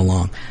Republicans went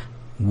along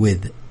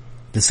with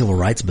the Civil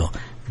Rights Bill.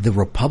 The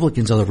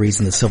Republicans are the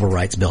reason the Civil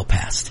Rights Bill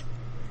passed.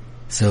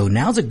 So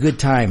now's a good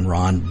time,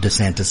 Ron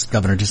DeSantis,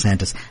 Governor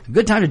DeSantis. A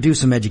good time to do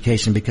some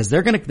education because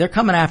they're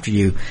coming after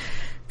you.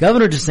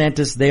 Governor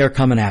DeSantis, they are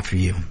coming after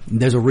you.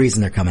 There's a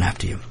reason they're coming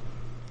after you.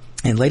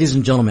 And ladies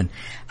and gentlemen,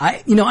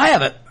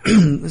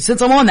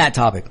 since I'm on that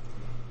topic,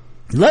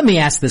 let me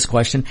ask this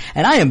question,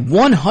 and I am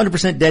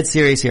 100% dead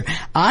serious here.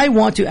 I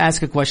want to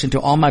ask a question to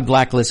all my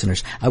black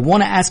listeners. I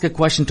want to ask a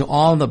question to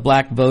all the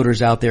black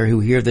voters out there who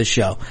hear this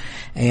show.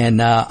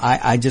 And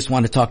I just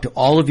want to talk to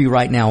all of you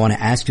right now. I want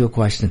to ask you a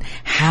question.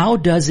 How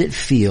does it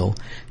feel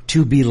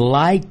to be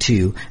lied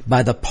to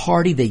by the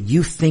party that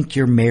you think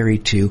you're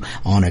married to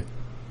on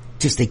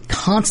just a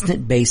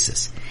constant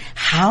basis?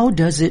 How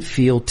does it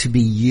feel to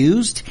be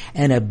used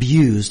and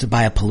abused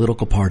by a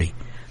political party?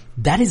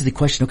 That is the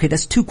question. Okay,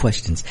 that's 2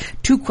 questions.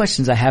 2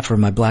 questions I have for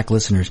my black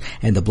listeners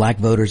and the black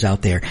voters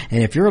out there.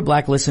 And if you're a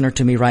black listener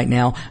to me right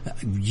now,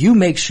 you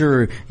make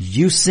sure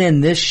you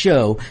send this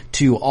show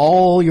to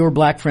all your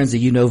black friends that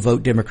you know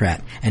vote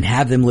Democrat and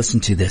have them listen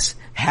to this.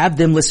 Have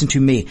them listen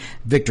to me,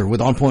 Victor,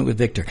 with On Point with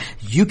Victor.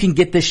 You can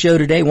get this show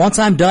today. Once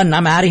I'm done and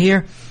I'm out of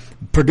here,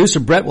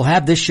 producer Brett will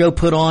have this show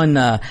put on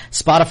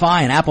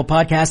Spotify and Apple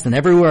Podcasts and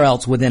everywhere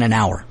else within an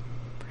hour.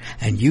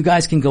 And you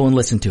guys can go and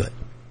listen to it.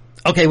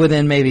 Okay,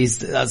 within maybe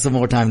some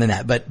more time than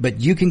that, but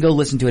you can go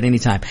listen to it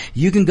anytime.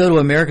 You can go to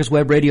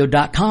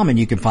americaswebradio.com and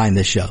you can find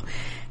this show.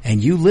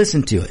 And you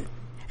listen to it.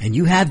 And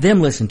you have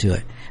them listen to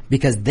it.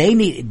 Because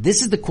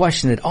this is the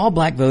question that all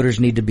black voters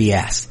need to be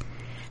asked.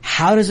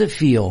 How does it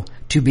feel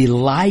to be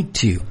lied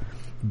to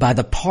by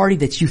the party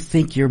that you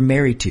think you're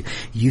married to.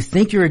 You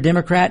think you're a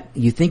Democrat?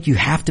 You think you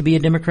have to be a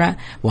Democrat?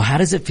 Well, how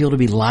does it feel to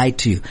be lied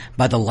to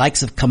by the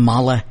likes of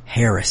Kamala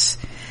Harris?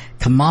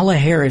 Kamala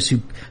Harris,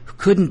 who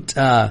couldn't,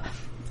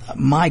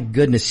 my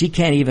goodness, she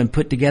can't even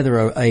put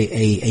together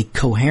a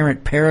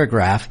coherent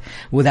paragraph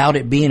without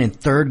it being in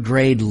third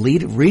grade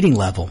reading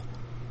level.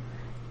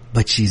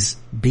 But she's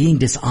being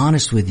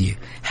dishonest with you.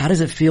 How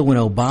does it feel when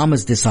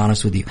Obama's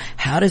dishonest with you?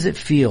 How does it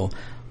feel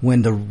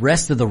when the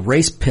rest of the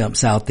race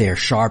pimps out there,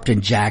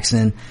 Sharpton,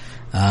 Jackson,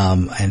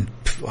 and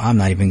I'm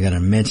not even going to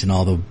mention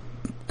all the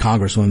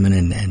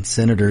congresswomen and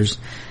senators.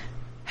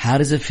 How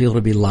does it feel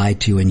to be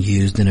lied to and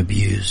used and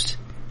abused?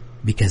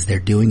 Because they're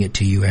doing it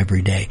to you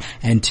every day.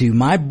 And to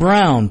my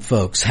brown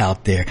folks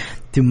out there,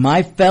 to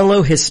my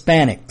fellow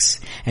Hispanics,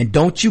 and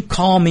don't you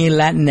call me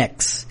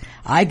Latinx.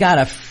 I got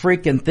a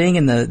freaking thing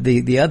in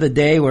the other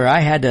day where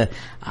I had to,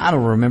 I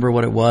don't remember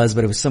what it was,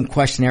 but it was some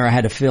questionnaire I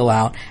had to fill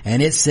out,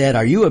 and it said,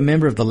 are you a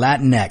member of the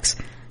Latinx?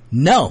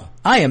 No,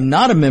 I am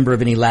not a member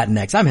of any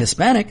Latinx. I'm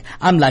Hispanic.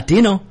 I'm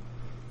Latino.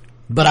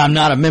 But I'm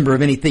not a member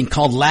of anything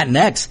called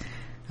Latinx.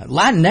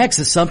 Latinx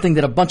is something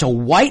that a bunch of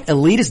white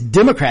elitist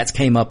Democrats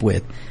came up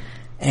with.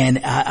 And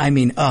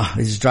it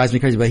just drives me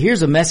crazy. But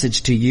here's a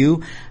message to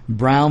you,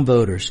 brown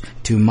voters,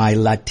 to my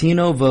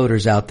Latino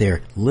voters out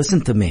there.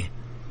 Listen to me.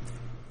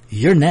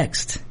 You're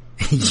next.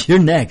 You're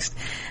next.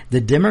 The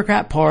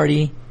Democrat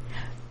Party,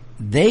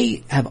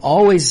 they have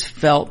always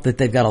felt that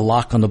they've got a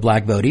lock on the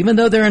black vote, even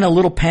though they're in a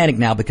little panic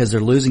now because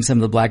they're losing some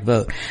of the black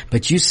vote.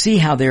 But you see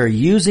how they're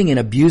using and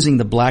abusing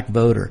the black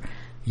voter.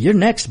 You're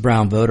next,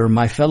 brown voter,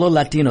 my fellow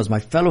Latinos, my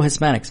fellow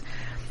Hispanics.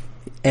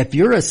 If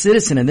you're a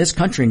citizen in this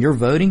country and you're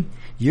voting,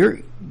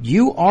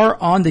 you are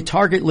on the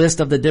target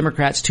list of the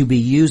Democrats to be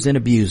used and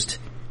abused.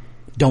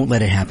 Don't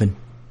let it happen.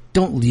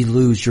 Don't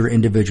lose your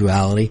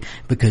individuality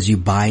because you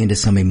buy into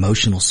some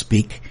emotional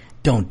speak.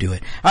 Don't do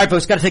it. All right,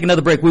 folks, got to take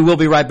another break. We will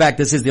be right back.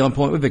 This is the On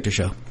Point with Victor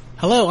show.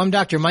 Hello, I'm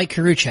Dr. Mike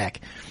Karuchak.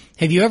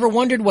 Have you ever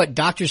wondered what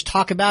doctors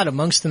talk about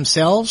amongst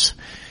themselves?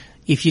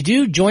 If you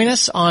do, join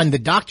us on the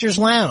Doctor's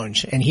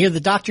Lounge and hear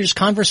the doctors'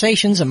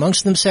 conversations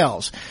amongst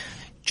themselves.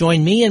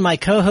 Join me and my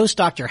co-host,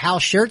 Dr. Hal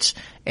Schertz,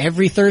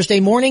 every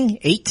Thursday morning,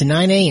 8 to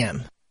 9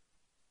 a.m.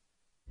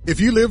 If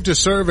you live to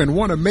serve and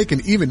want to make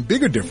an even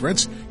bigger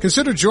difference,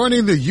 consider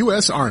joining the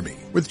U.S. Army.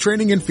 With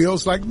training in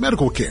fields like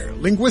medical care,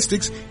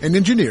 linguistics, and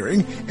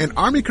engineering, an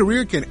Army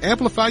career can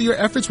amplify your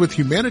efforts with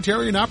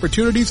humanitarian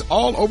opportunities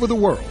all over the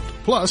world.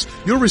 Plus,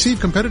 you'll receive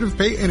competitive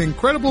pay and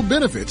incredible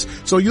benefits,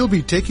 so you'll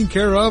be taken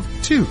care of,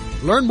 too.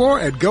 Learn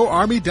more at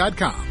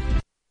GoArmy.com.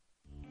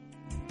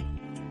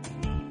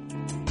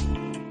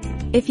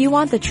 If you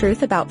want the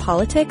truth about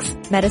politics,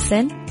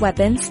 medicine,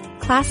 weapons,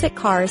 classic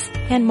cars,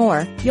 and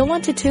more, you'll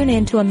want to tune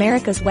in to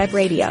America's Web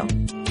Radio.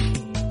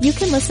 You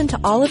can listen to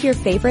all of your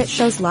favorite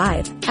shows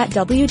live at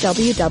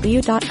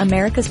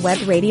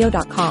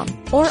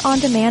www.americaswebradio.com or on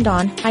demand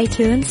on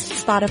iTunes,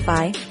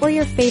 Spotify, or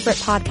your favorite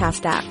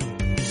podcast app.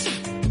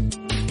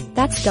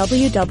 That's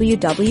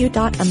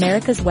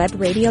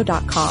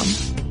www.americaswebradio.com.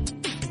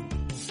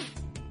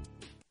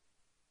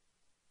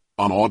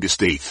 On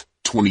August 8th,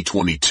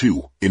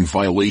 2022, in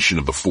violation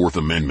of the Fourth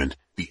Amendment,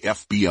 the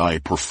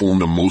FBI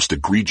performed a most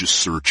egregious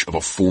search of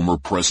a former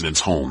president's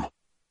home.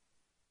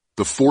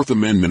 The Fourth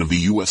Amendment of the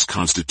U.S.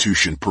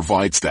 Constitution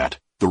provides that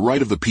the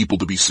right of the people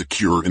to be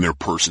secure in their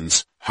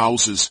persons,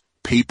 houses,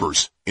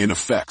 papers, and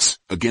effects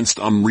against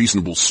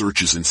unreasonable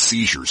searches and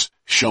seizures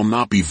shall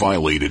not be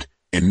violated,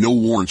 and no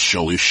warrants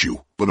shall issue,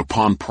 but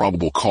upon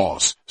probable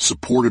cause,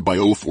 supported by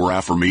oath or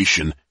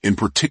affirmation, and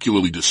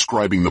particularly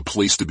describing the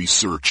place to be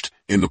searched,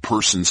 and the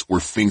persons or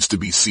things to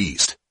be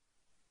seized.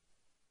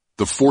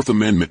 The Fourth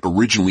Amendment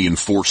originally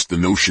enforced the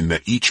notion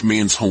that each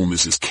man's home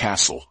is his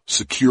castle,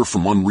 secure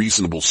from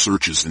unreasonable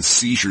searches and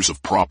seizures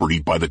of property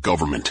by the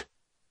government.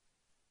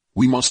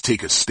 We must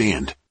take a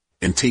stand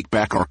and take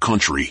back our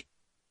country.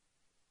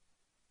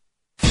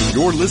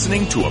 You're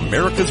listening to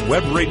America's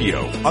Web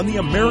Radio on the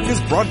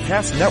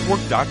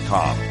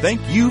AmericasBroadcastNetwork.com. Thank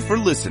you for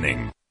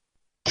listening.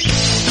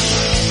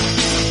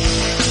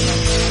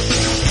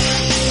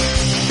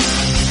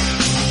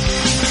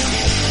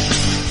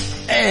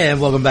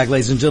 And welcome back,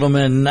 ladies and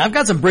gentlemen. I've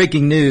got some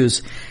breaking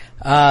news.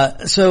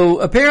 So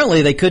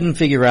apparently they couldn't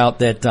figure out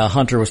that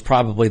Hunter was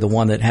probably the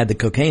one that had the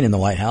cocaine in the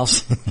White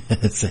House.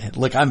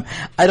 Look, I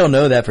don't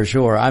know that for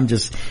sure. I'm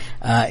just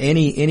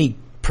any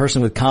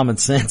person with common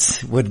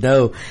sense would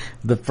know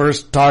the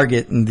first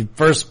target and the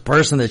first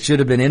person that should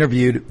have been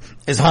interviewed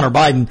is Hunter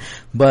Biden,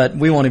 but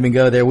we won't even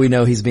go there. We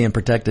know he's being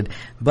protected.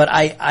 But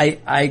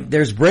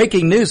there's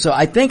breaking news, so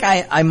I think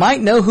I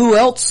might know who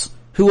else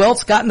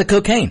got in the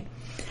cocaine.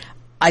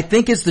 I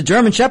think it's the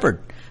German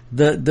Shepherd.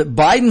 The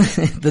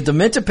Biden, the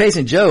dementia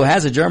patient Joe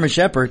has a German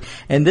Shepherd,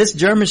 and this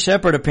German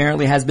Shepherd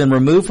apparently has been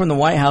removed from the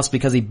White House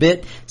because he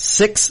bit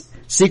 6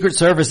 Secret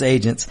Service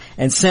agents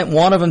and sent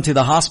one of them to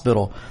the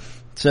hospital.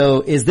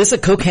 So is this a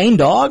cocaine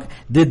dog?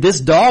 Did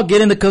this dog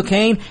get into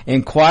cocaine?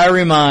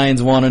 Inquiry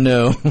minds want to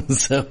know.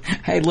 So,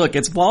 hey, look,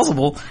 it's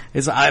plausible.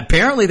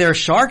 Apparently there are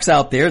sharks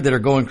out there that are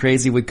going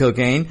crazy with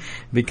cocaine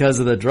because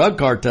of the drug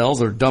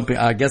cartels or dumping.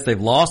 I guess they've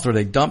lost or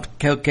they dumped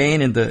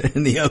cocaine in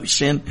the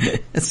ocean.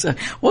 So,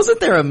 wasn't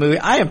there a movie?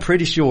 I am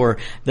pretty sure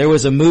there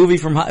was a movie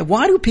from.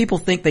 Why do people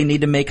think they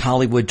need to make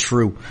Hollywood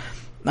true?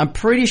 I'm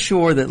pretty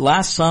sure that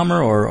last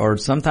summer or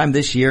sometime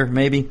this year,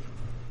 maybe.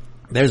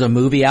 There's a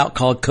movie out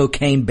called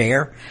Cocaine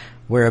Bear,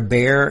 where a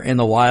bear in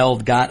the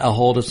wild got a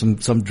hold of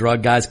some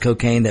drug guy's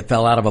cocaine that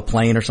fell out of a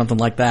plane or something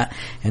like that,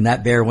 and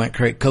that bear went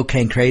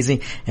cocaine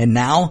crazy. And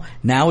now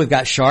we've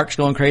got sharks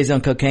going crazy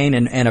on cocaine,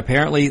 and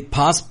apparently,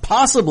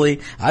 possibly,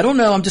 I don't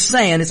know, I'm just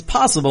saying, it's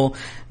possible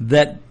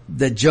that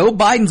Joe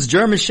Biden's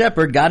German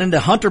Shepherd got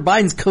into Hunter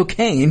Biden's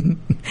cocaine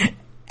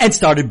and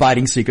started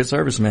biting Secret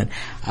Servicemen.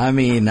 I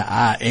mean,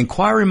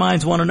 inquiry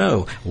minds want to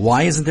know,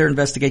 why isn't there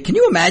investigation? Can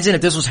you imagine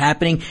if this was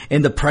happening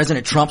in the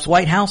President Trump's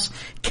White House?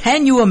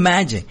 Can you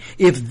imagine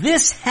if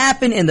this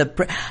happened in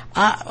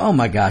oh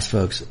my gosh,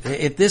 folks,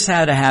 if this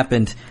had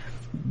happened,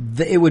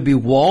 it would be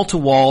wall to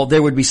wall.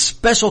 There would be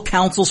special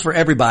counsels for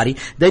everybody.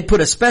 They'd put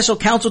a special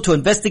counsel to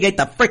investigate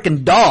the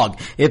frickin' dog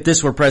if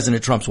this were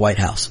President Trump's White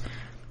House.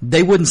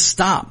 They wouldn't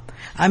stop.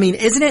 I mean,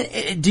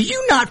 do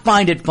you not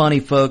find it funny,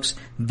 folks,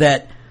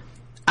 that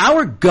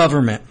our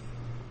government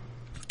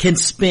can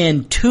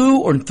spend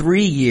 2 or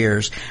 3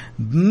 years,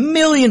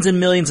 millions and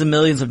millions and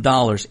millions of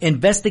dollars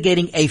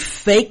investigating a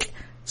fake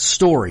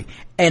story,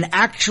 an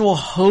actual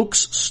hoax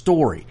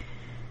story,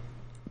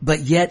 but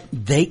yet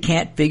they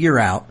can't figure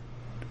out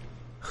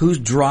who's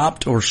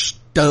dropped or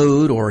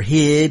stowed or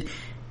hid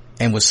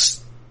and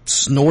was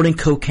snorting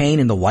cocaine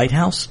in the White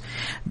House?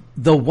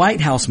 The White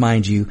House,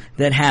 mind you,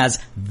 that has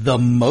the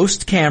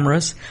most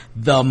cameras,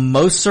 the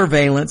most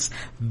surveillance,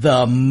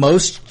 the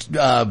most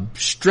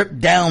stripped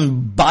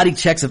down body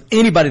checks of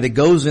anybody that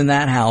goes in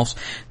that house.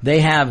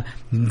 They have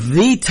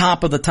the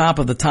top of the top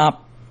of the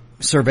top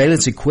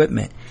surveillance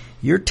equipment.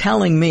 You're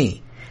telling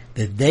me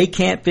that they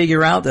can't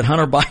figure out that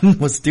Hunter Biden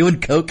was doing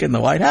coke in the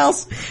White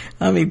House?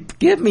 I mean,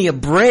 give me a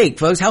break,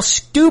 folks. How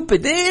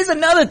stupid. This is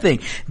another thing.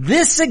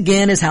 This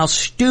again is how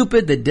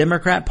stupid the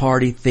Democrat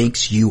Party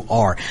thinks you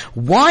are.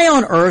 Why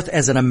on earth,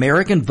 as an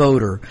American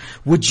voter,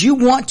 would you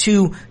want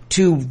to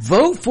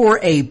vote for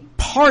a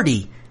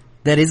party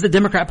that is the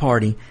Democrat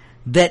Party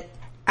that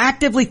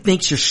actively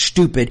thinks you're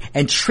stupid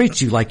and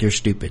treats you like you're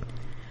stupid?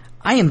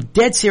 I am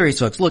dead serious,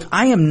 folks. Look,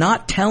 I am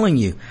not telling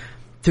you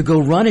to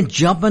go run and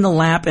jump in the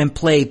lap and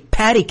play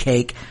patty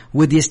cake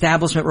with the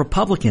establishment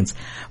Republicans.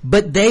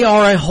 But they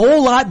are a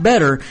whole lot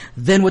better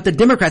than with the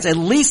Democrats. At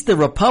least the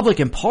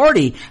Republican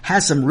Party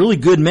has some really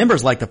good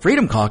members like the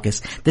Freedom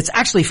Caucus that's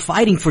actually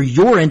fighting for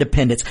your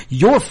independence,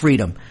 your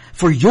freedom,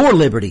 for your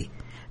liberty.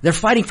 They're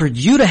fighting for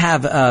you to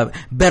have a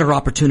better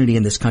opportunity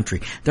in this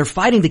country. They're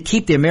fighting to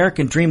keep the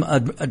American dream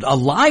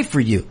alive for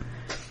you.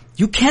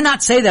 You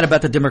cannot say that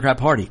about the Democrat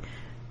Party.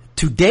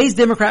 Today's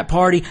Democrat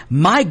Party,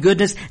 my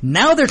goodness,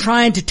 now they're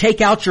trying to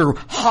take out your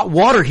hot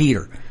water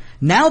heater.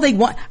 Now they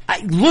want,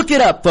 look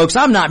it up, folks.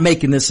 I'm not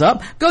making this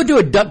up. Go do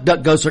a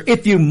DuckDuckGo search.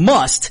 If you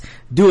must,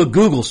 do a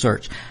Google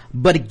search.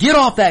 But get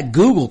off that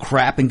Google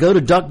crap and go to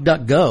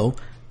DuckDuckGo.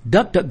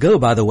 DuckDuckGo,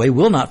 by the way,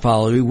 will not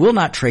follow you, will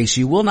not trace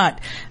you, will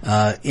not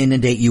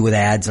inundate you with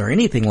ads or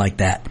anything like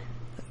that.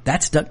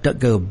 That's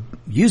DuckDuckGo.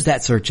 Use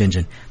that search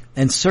engine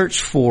and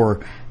search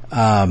for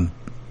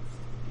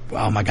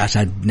oh my gosh,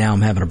 now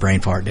I'm having a brain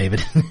fart,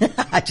 David.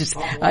 I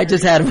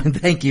just had one.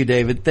 Thank you,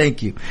 David.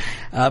 Thank you.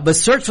 But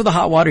search for the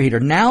hot water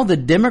heater. Now the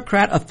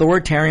Democrat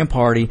authoritarian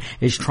party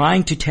is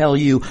trying to tell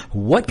you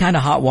what kind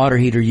of hot water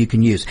heater you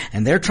can use.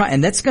 And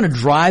and that's going to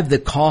drive the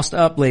cost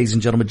up, ladies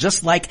and gentlemen,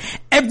 just like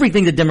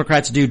everything the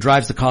Democrats do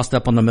drives the cost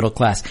up on the middle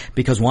class.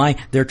 Because why?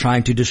 They're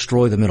trying to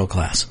destroy the middle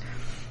class.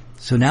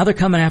 So now they're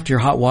coming after your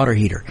hot water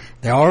heater.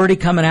 They're already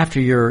coming after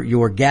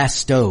your gas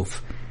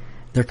stove.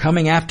 They're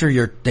coming after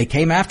they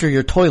came after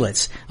your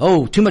toilets.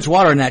 Oh, too much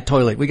water in that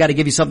toilet. We got to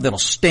give you something that'll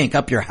stink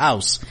up your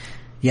house.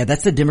 Yeah,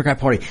 that's the Democrat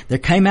Party. They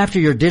came after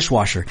your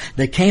dishwasher.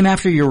 They came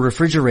after your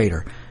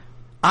refrigerator.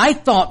 I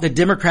thought the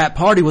Democrat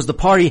Party was the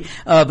party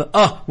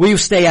of, will you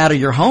stay out of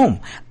your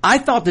home? I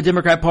thought the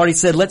Democrat Party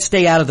said, let's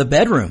stay out of the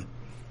bedroom.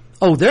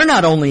 Oh, they're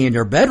not only in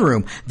your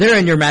bedroom. They're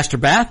in your master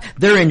bath.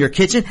 They're in your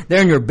kitchen.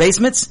 They're in your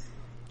basements.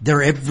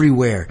 They're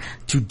everywhere.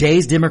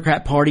 Today's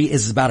Democrat Party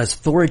is about as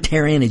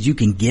authoritarian as you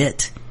can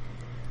get.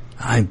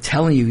 I'm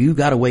telling you, you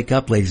gotta wake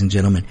up, ladies and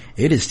gentlemen.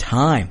 It is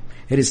time.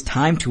 It is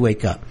time to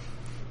wake up.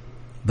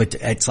 But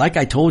it's like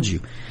I told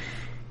you.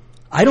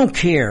 I don't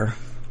care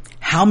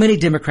how many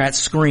Democrats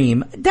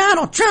scream,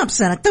 Donald Trump's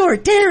an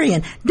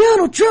authoritarian.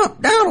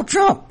 Donald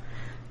Trump.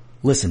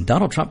 Listen,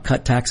 Donald Trump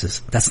cut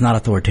taxes. That's not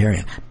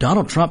authoritarian.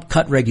 Donald Trump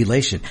cut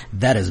regulation.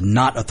 That is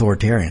not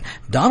authoritarian.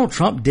 Donald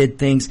Trump did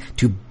things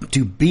to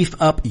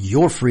beef up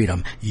your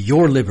freedom,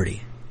 your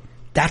liberty.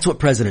 That's what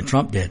President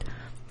Trump did.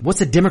 What's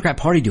the Democrat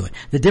Party doing?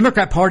 The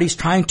Democrat Party is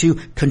trying to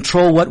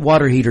control what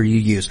water heater you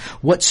use,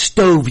 what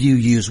stove you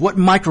use, what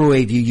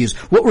microwave you use,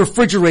 what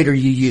refrigerator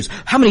you use,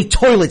 how many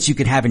toilets you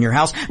can have in your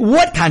house,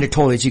 what kind of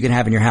toilets you can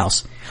have in your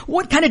house,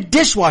 what kind of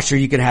dishwasher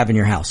you can have in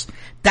your house.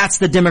 That's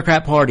the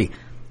Democrat Party.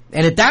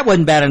 And if that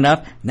wasn't bad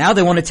enough, now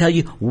they want to tell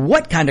you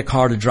what kind of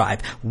car to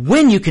drive,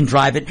 when you can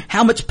drive it,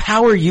 how much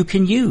power you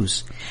can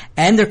use.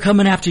 And they're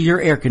coming after your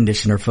air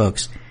conditioner,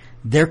 folks.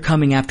 They're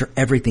coming after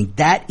everything.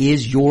 That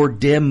is your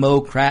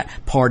Democrat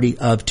Party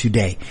of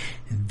today.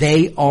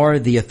 They are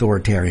the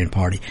authoritarian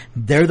party.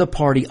 They're the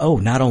party. Oh,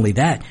 not only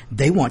that,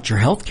 they want your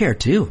health care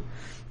too.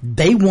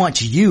 They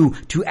want you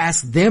to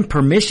ask them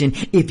permission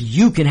if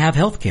you can have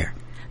health care.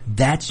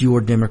 That's your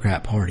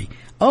Democrat Party.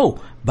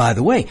 Oh, by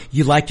the way,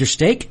 you like your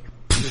steak?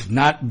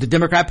 Not the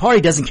Democrat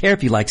Party doesn't care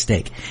if you like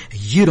steak.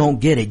 You don't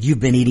get it. You've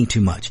been eating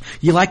too much.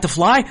 You like to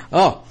fly?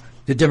 Oh,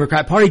 the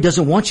Democrat Party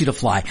doesn't want you to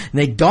fly. And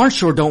they darn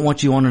sure don't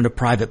want you on a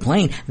private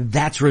plane.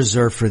 That's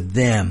reserved for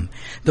them.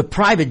 The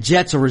private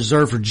jets are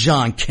reserved for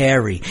John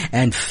Kerry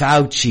and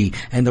Fauci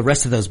and the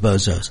rest of those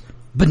bozos.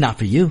 But not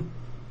for you.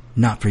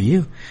 Not for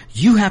you.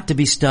 You have to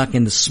be stuck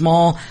in the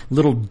small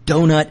little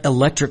donut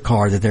electric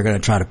car that they're going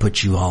to try to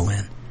put you all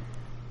in.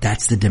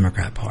 That's the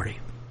Democrat Party.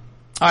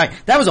 All right.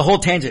 That was a whole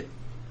tangent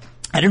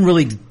I didn't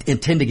really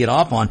intend to get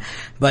off on,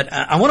 but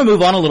I want to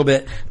move on a little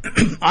bit.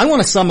 I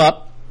want to sum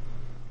up.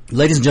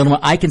 Ladies and gentlemen,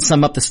 I can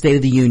sum up the State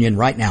of the Union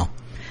right now.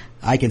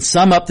 I can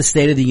sum up the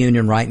State of the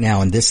Union right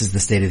now, and this is the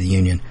State of the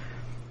Union.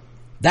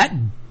 That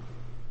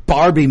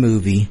Barbie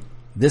movie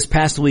this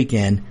past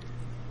weekend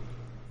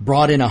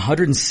brought in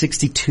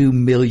 $162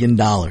 million.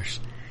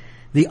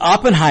 The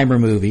Oppenheimer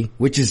movie,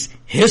 which is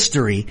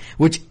history,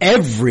 which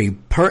every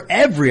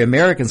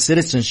American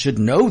citizen should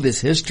know this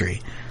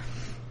history.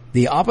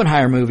 The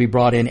Oppenheimer movie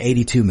brought in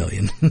 $82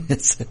 million.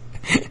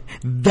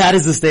 That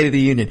is the State of the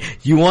Union.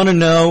 You want to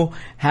know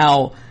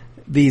how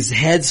these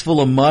heads full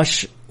of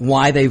mush,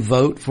 why they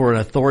vote for an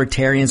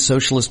authoritarian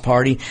socialist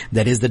party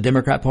that is the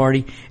Democrat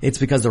Party? It's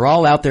because they're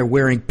all out there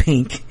wearing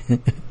pink,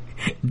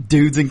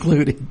 dudes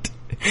included,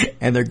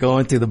 and they're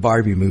going to the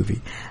Barbie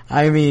movie.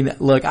 I mean,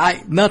 look,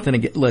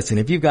 listen,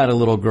 if you've got a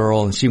little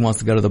girl and she wants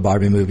to go to the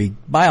Barbie movie,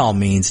 by all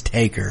means,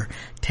 take her.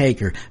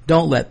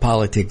 Don't let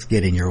politics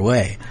get in your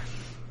way.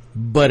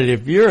 But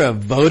if you're of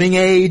voting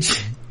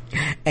age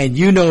and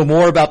you know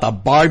more about the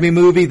Barbie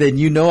movie than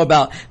you know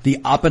about the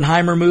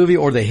Oppenheimer movie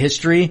or the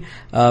history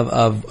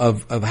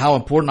of how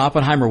important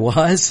Oppenheimer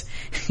was,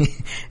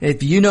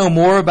 if you know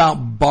more about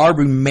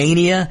Barbie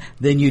mania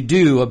than you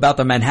do about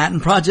the Manhattan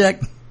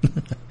Project,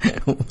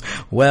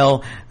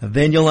 well,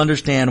 then you'll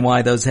understand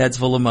why those heads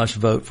full of mush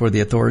vote for the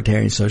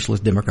authoritarian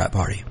socialist Democrat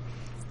Party.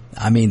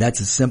 I mean,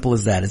 that's as simple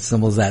as that. As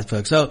simple as that,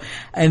 folks. So,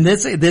 and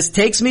this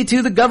takes me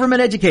to the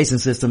government education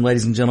system,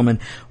 ladies and gentlemen.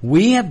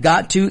 We have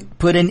got to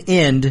put an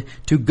end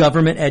to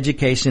government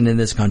education in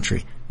this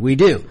country. We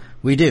do.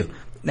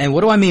 And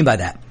what do I mean by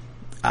that?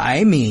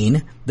 I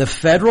mean the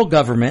federal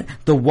government,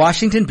 the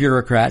Washington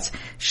bureaucrats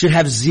should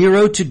have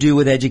zero to do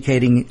with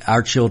educating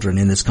our children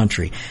in this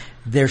country.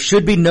 There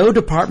should be no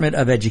Department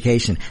of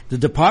Education. The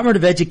Department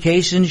of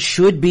Education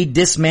should be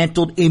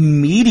dismantled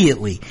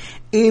immediately.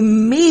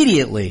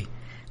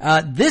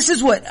 This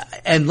is what,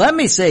 and let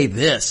me say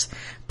this.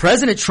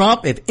 President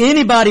Trump, if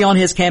anybody on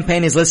his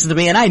campaign has listened to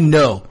me, and I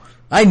know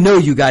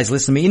you guys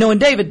listen to me. You know, and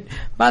David,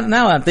 by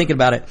now I'm thinking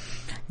about it.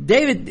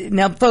 David,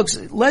 now folks,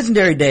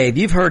 legendary Dave,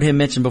 you've heard him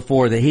mention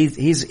before that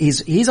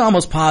he's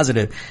almost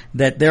positive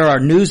that there are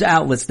news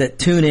outlets that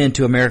tune in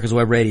to America's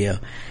Web Radio.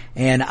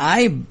 And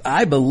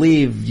I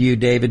believe you,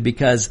 David,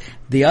 because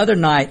the other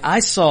night I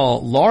saw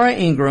Laura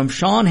Ingraham,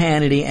 Sean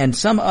Hannity, and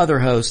some other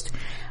host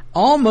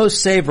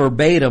almost say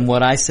verbatim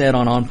what I said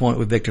on Point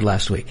with Victor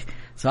last week.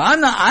 So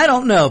I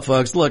don't know,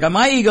 folks. Look,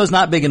 my ego's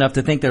not big enough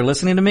to think they're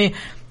listening to me,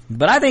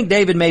 but I think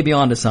David may be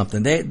onto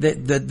something.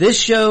 This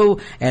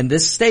show and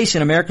this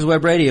station, America's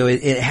Web Radio,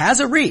 it has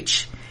a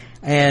reach.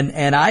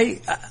 And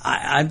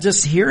I'm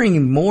just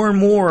hearing more and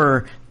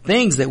more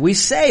things that we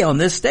say on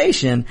this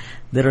station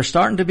that are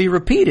starting to be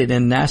repeated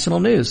in national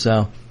news.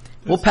 So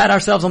we'll pat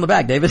ourselves on the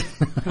back, David.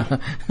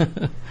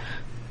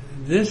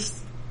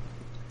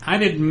 I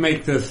didn't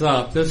make this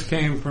up. This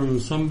came from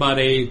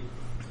somebody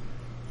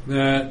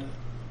that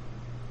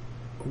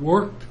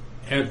worked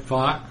at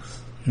Fox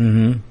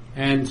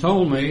and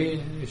told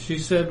me, she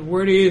said,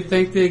 where do you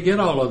think they get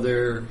all of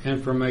their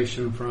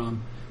information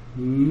from?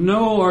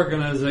 No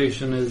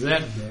organization is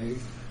that big.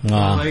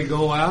 They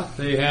go out,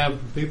 they have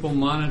people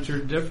monitor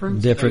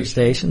different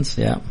stations,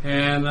 yeah.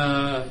 And,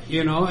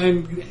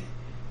 and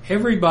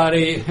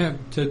everybody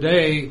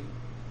today,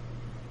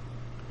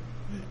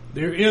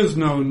 there is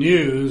no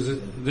news.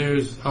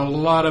 There's a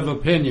lot of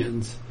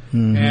opinions.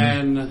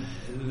 And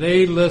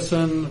they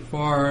listen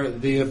for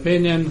the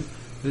opinion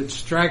that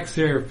strikes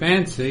their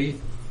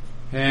fancy.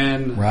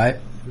 And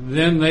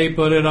then they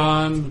put it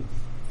on.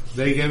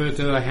 They give it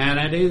to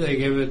Hannity. They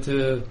give it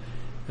to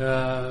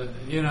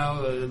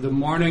The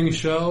morning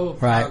show,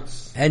 right?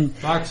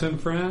 Fox and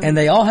Friends, and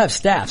they all have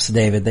staffs,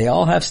 David. They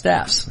all have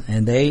staffs,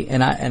 and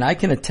I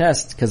can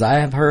attest because I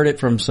have heard it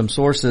from some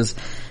sources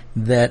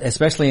that,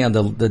 especially on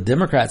the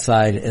Democrat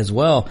side as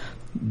well,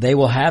 they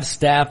will have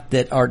staff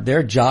that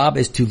their job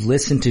is to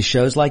listen to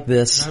shows like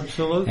this,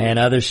 absolutely, and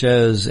other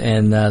shows,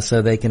 and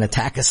so they can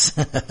attack us.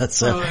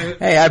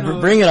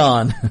 Bring it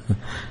on.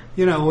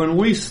 When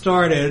we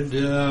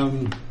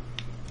started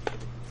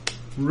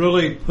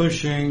really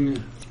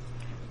pushing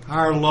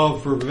our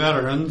love for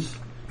veterans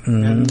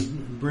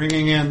and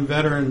bringing in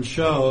veteran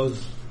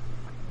shows,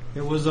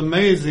 it was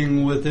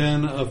amazing.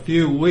 Within a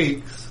few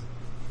weeks,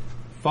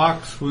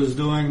 Fox was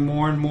doing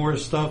more and more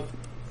stuff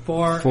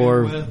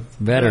for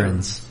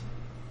veterans.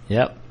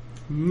 Yep.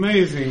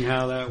 Amazing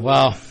how that works.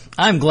 Well,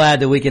 I'm glad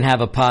that we can have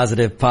a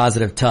positive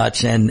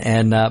touch,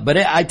 but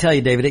I tell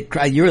you, David,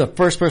 you're the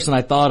first person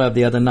I thought of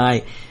the other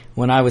night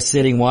when I was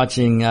sitting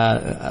watching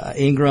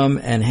Ingram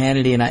and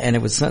Hannity,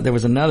 and there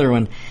was another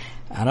one.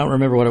 I don't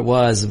remember what it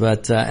was,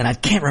 but and I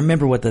can't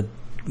remember what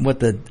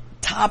the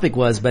topic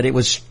was, but it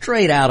was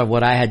straight out of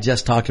what I had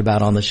just talked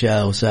about on the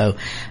show. So,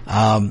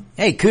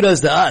 hey,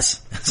 kudos to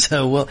us.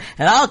 So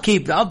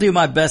I'll do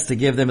my best to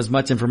give them as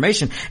much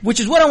information,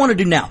 which is what I want to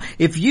do now.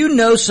 If you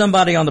know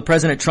somebody on the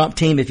President Trump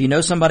team, if you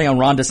know somebody on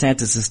Ron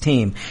DeSantis'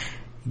 team,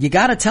 you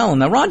got to tell them.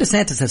 Now, Ron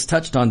DeSantis has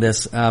touched on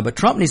this, but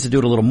Trump needs to do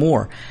it a little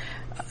more.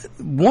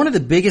 One of the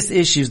biggest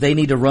issues they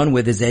need to run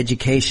with is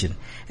education.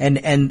 And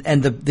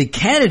the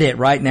candidate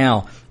right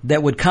now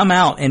that would come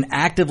out and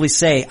actively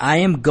say, I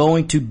am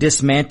going to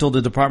dismantle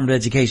the Department of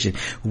Education.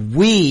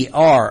 We're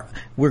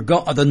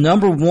the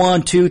number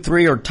 1, 2,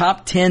 3 or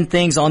top 10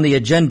 things on the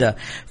agenda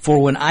for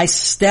when I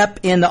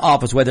step into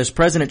office, whether it's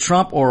President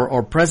Trump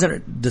or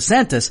President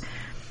DeSantis,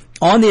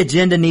 on the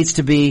agenda needs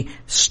to be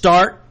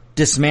start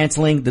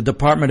dismantling the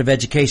Department of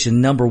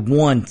Education. Number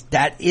one.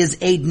 That is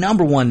a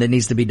number one that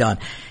needs to be done.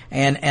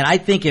 And I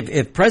think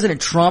if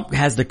President Trump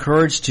has the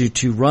courage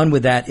to run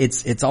with that,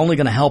 it's only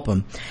going to help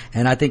him.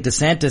 And I think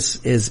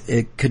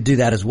DeSantis could do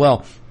that as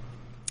well.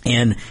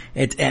 And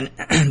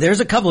there's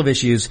a couple of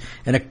issues,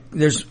 and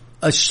there's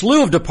a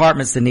slew of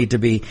departments that need to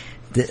be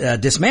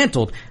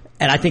dismantled.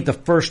 And I think the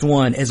first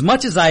one, as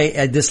much as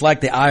I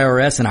dislike the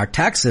IRS and our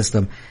tax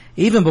system,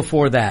 even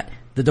before that,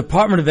 the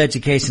Department of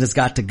Education has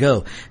got to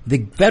go.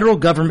 The federal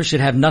government should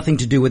have nothing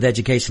to do with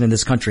education in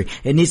this country.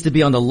 It needs to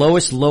be on the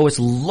lowest of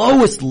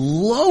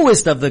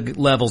the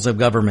levels of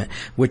government,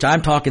 which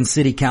I'm talking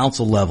city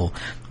council level,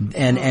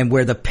 and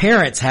where the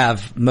parents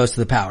have most of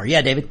the power.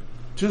 Yeah, David?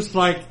 Just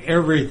like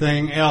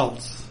everything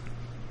else.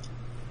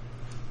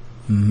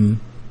 Mm-hmm.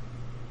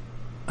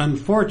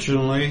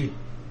 Unfortunately,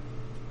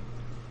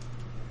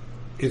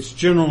 it's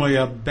generally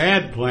a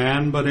bad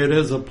plan, but it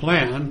is a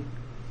plan.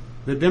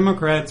 The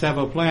Democrats have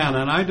a plan,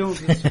 and I don't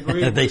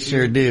disagree with They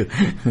sure do.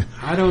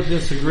 I don't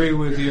disagree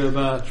with you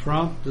about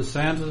Trump,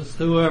 DeSantis,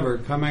 whoever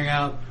coming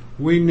out.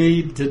 We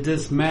need to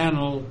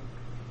dismantle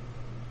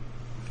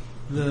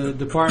the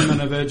Department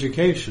of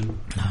Education.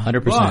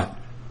 100%. But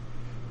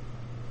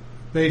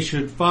they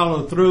should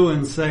follow through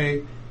and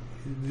say,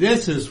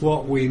 this is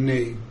what we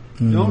need.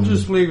 Don't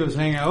just leave us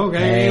hanging out.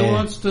 Okay, he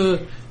wants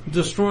to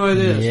destroy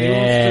this. He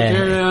wants to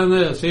tear down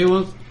this. He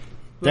wants...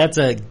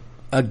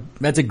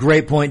 That's a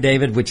great point,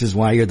 David, which is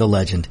why you're the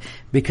legend.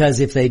 Because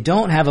if they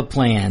don't have a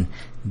plan,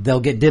 they'll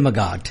get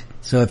demagogued.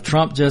 So if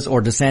Trump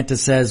or DeSantis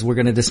says we're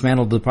going to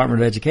dismantle the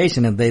Department of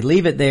Education, and they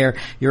leave it there,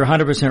 you're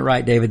 100%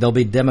 right, David. They'll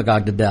be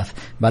demagogued to death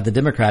by the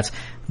Democrats.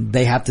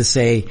 They have to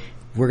say,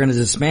 we're going to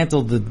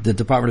dismantle the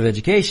Department of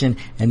Education,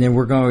 and then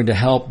we're going to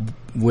help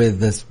with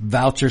this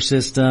voucher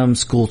system,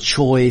 school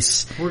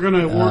choice. We're going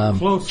to work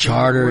closely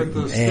charter, with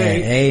the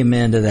state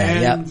amen to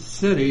that. And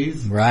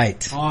cities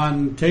right.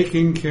 on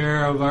taking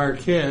care of our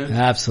kids.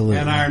 Absolutely.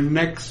 And our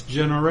next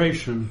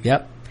generation.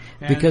 Yep.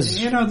 And, because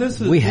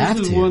this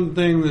is one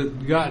thing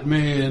that got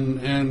me,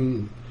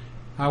 and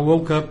I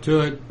woke up to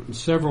it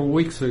several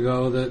weeks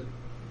ago, that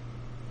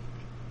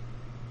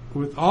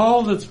with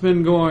all that's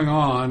been going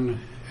on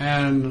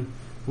and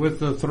with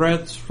the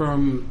threats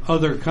from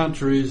other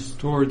countries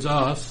towards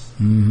us,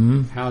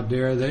 how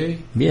dare they?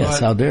 Yes,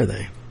 how dare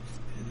they?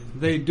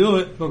 They do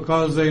it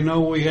because they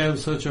know we have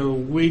such a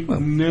weak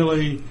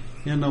nilly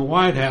in the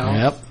White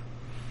House. Yep.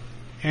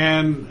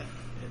 And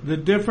the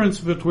difference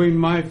between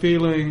my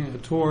feeling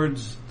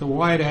towards the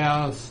White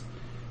House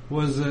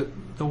was that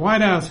the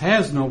White House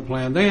has no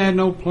plan. They had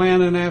no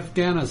plan in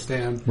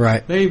Afghanistan.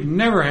 Right. They've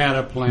never had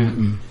a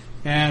plan.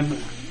 And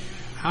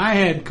I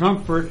had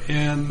comfort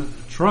in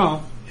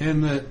Trump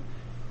in that,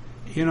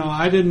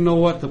 I didn't know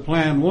what the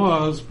plan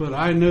was, but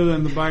I knew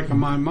in the back of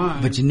my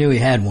mind. But you knew he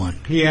had one.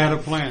 He had a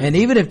plan. And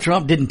even if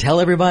Trump didn't tell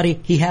everybody,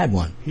 he had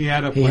one. He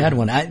had a plan. He had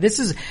one. This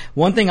is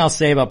one thing I'll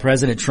say about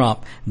President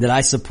Trump that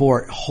I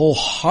support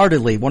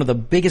wholeheartedly. One of the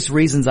biggest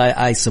reasons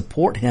I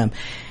support him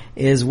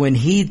is when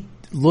he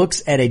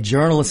looks at a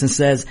journalist and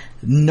says,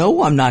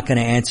 no, I'm not going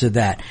to answer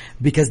that,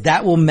 because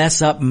that will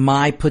mess up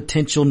my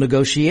potential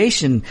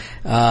negotiation,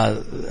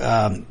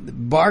 bargaining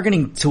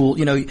tool.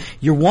 You know,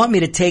 you want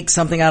me to take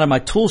something out of my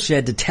tool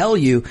shed to tell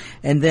you,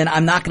 and then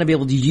I'm not going to be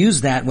able to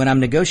use that when I'm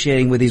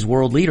negotiating with these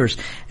world leaders.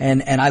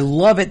 And I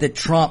love it that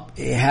Trump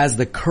has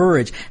the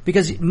courage,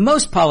 because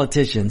most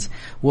politicians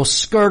will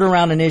skirt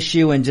around an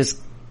issue and just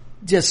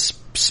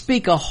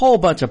speak a whole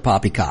bunch of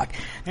poppycock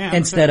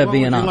instead of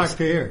being honest. What would you like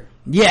to hear?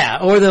 Yeah,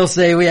 or they'll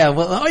say,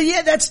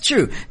 that's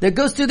true. That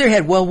goes through their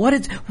head. Well, what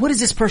does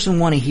this person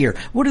want to hear?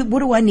 What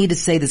do I need to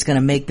say that's going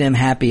to make them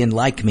happy and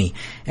like me?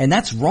 And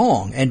that's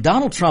wrong. And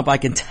Donald Trump, I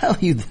can tell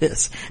you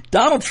this.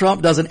 Donald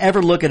Trump doesn't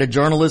ever look at a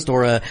journalist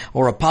or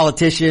a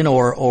politician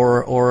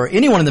or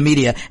anyone in the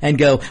media and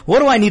go, what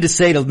do I need to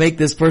say to make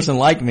this person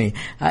like me?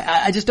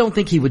 I just don't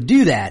think he would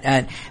do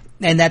that.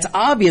 And that's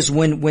obvious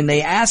when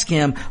they ask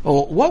him,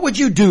 oh, what would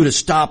you do to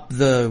stop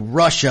the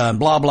Russia and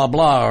blah, blah,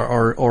 blah,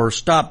 or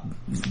stop,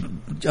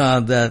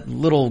 the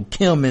little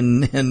Kim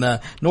in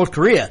North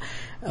Korea,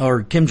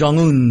 or Kim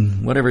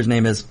Jong-un, whatever his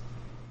name is.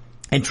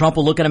 And Trump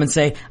will look at him and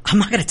say, I'm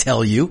not going to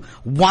tell you.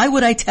 Why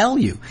would I tell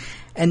you?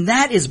 And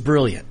that is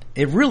brilliant.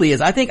 It really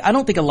is. I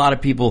don't think a lot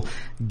of people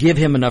give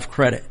him enough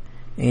credit.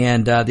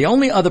 And the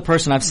only other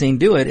person I've seen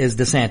do it is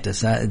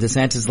DeSantis.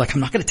 DeSantis is like,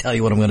 I'm not going to tell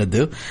you what I'm going to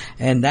do.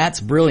 And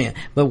that's brilliant.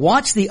 But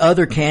watch the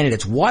other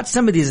candidates. Watch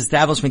some of these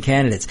establishment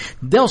candidates.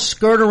 They'll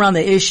skirt around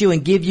the issue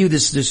and give you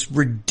this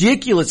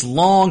ridiculous,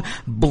 long,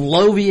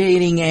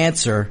 bloviating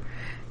answer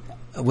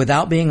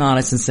without being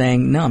honest and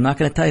saying, no, I'm not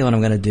going to tell you what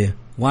I'm going to do.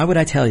 Why would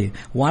I tell you?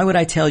 Why would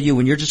I tell you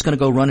when you're just going to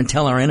go run and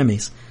tell our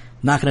enemies?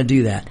 Not going to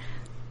do that.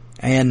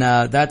 And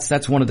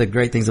that's one of the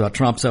great things about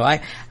Trump. So I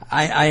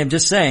am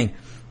just saying,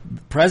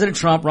 President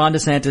Trump, Ron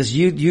DeSantis,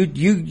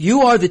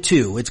 you are the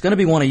two. It's going to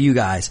be one of you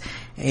guys.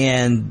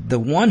 And the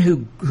one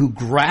who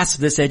grasps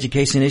this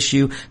education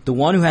issue, the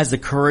one who has the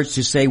courage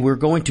to say we're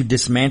going to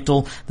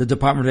dismantle the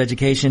Department of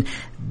Education,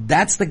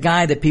 that's the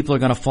guy that people are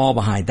going to fall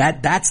behind.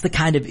 That's the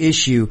kind of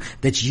issue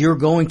that you're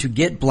going to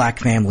get black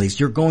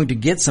families. You're going to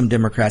get some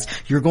Democrats.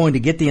 You're going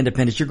to get the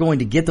independents. You're going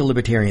to get the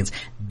libertarians.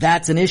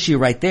 That's an issue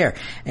right there.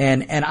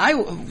 And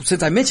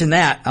since I mentioned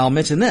that, I'll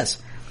mention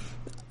this.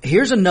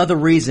 Here's another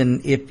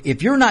reason,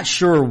 if you're not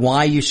sure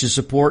why you should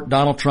support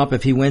Donald Trump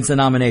if he wins the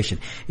nomination.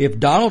 If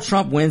Donald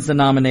Trump wins the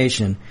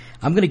nomination,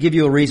 I'm going to give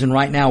you a reason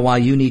right now why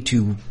you need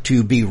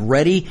to be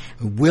ready,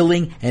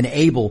 willing, and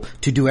able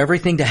to do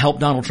everything to help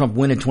Donald Trump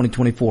win in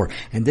 2024.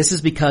 And this is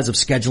because of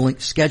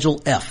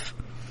Schedule F.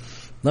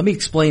 Let me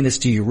explain this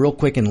to you real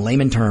quick in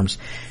layman terms.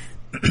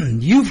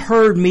 You've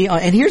heard me,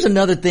 and here's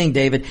another thing,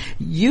 David.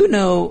 You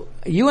know,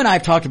 you and I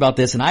have talked about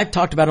this, and I've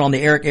talked about it on the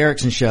Eric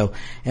Erickson show,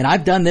 and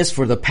I've done this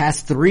for the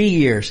past 3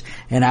 years,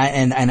 and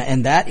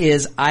that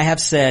is, I have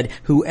said,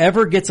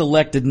 whoever gets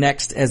elected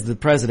next as the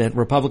president,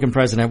 Republican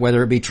president,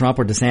 whether it be Trump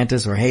or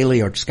DeSantis or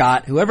Haley or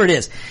Scott, whoever it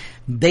is,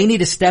 they need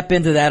to step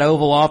into that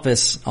Oval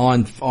Office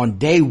on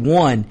day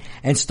one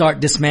and start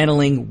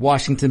dismantling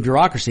Washington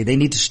bureaucracy. They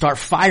need to start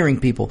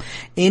firing people.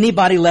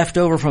 Anybody left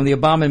over from the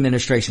Obama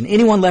administration,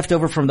 anyone left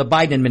over from the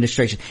Biden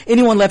administration,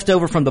 anyone left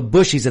over from the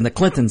Bushes and the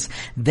Clintons,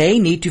 they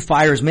need to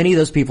fire as many of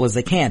those people as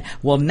they can.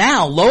 Well,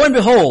 now, lo and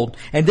behold,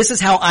 and this is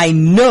how I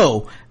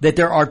know that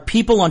there are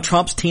people on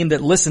Trump's team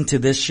that listen to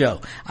this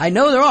show. I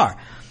know there are.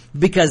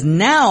 Because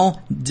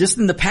now, just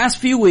in the past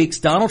few weeks,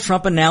 Donald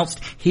Trump announced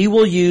he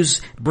will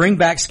bring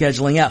back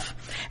Scheduling F.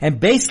 And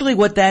basically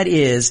what that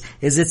is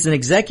it's an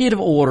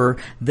executive order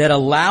that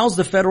allows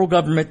the federal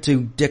government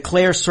to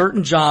declare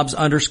certain jobs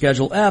under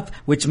Schedule F,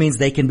 which means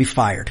they can be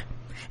fired.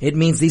 It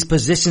means these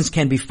positions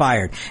can be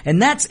fired.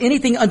 And that's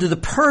anything under the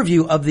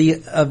purview of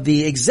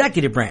the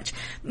executive branch.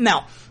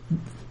 Now,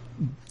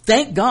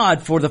 thank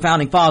God for the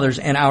founding fathers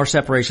and our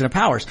separation of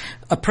powers.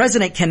 A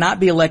president cannot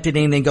be elected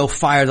and then go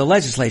fire the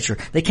legislature.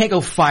 They can't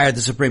go fire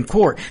the Supreme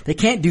Court. They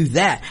can't do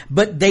that.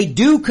 But they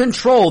do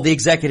control the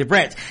executive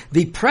branch.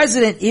 The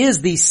president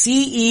is the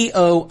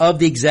CEO of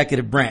the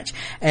executive branch.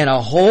 And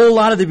a whole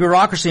lot of the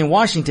bureaucracy in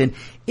Washington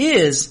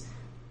is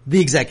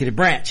the executive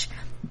branch.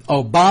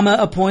 Obama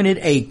appointed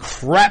a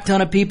crap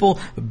ton of people.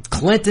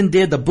 Clinton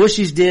did, the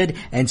Bushes did,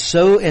 and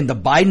the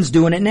Biden's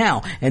doing it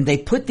now. And they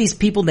put these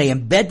people, they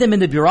embed them in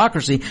the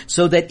bureaucracy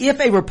so that if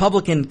a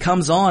Republican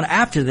comes on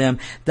after them,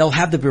 they'll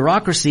have the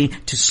bureaucracy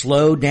to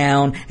slow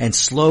down and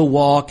slow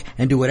walk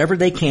and do whatever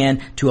they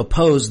can to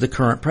oppose the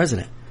current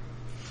president.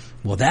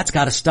 Well, that's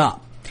got to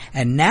stop.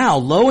 And now,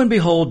 lo and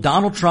behold,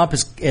 Donald Trump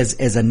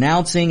is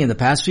announcing in the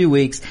past few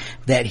weeks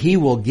that he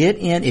will get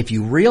in. If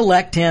you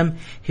reelect him,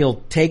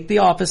 he'll take the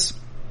office.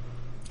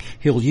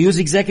 He'll use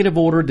executive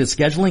order to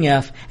Scheduling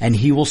F, and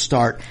he will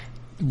start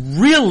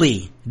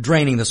really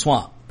draining the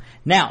swamp.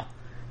 Now,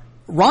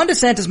 Ron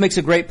DeSantis makes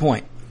a great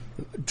point.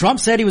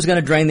 Trump said he was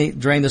going to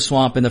drain the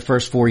swamp in the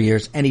first 4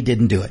 years, and he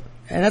didn't do it.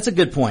 And that's a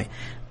good point.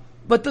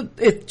 But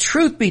if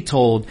truth be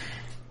told,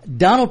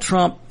 Donald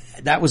Trump,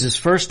 that was his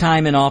first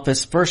time in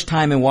office, first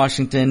time in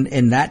Washington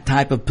in that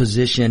type of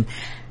position,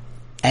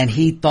 and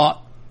he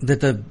thought that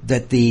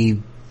the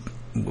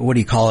what do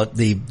you call it?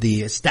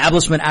 The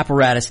establishment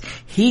apparatus.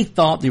 He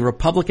thought the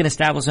Republican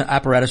establishment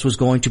apparatus was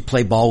going to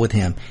play ball with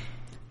him.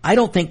 I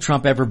don't think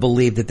Trump ever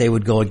believed that they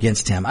would go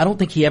against him. I don't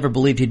think he ever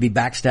believed he'd be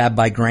backstabbed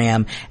by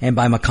Graham and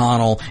by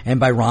McConnell and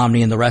by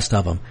Romney and the rest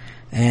of them.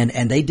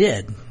 And they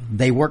did.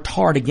 They worked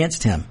hard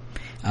against him.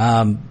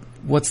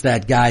 What's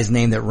that guy's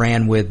name that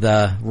ran with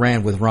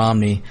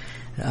Romney?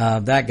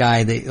 That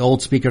guy, the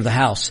old Speaker of the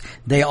House.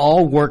 They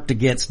all worked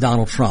against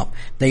Donald Trump.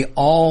 They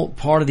all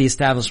part of the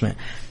establishment.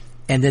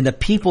 And then the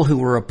people who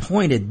were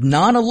appointed,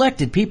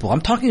 non-elected people,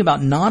 I'm talking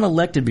about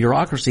non-elected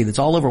bureaucracy that's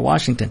all over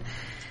Washington.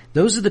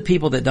 Those are the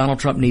people that Donald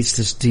Trump needs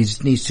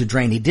to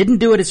drain. He didn't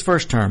do it his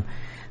first term,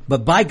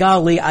 but by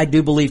golly, I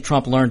do believe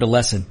Trump learned a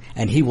lesson,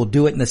 and he will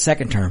do it in the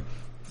second term.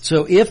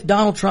 So if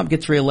Donald Trump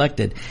gets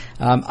reelected,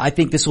 I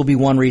think this will be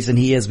one reason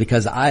he is,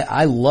 because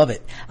I love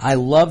it. I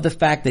love the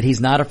fact that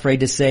he's not afraid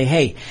to say,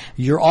 hey,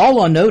 you're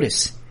all on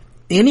notice.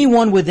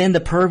 Anyone within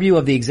the purview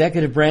of the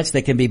executive branch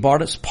that can be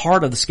part of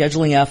the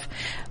Scheduling F,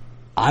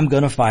 I'm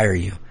going to fire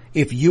you.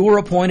 If you were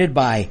appointed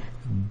by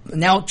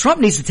Now, Trump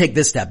needs to take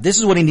this step. This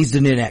is what he needs to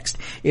do next.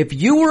 If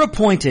you were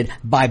appointed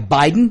by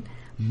Biden,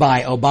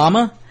 by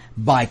Obama,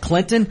 by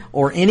Clinton,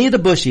 or any of the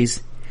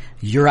Bushies,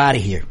 you're out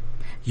of here.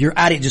 You're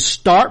out of here. Just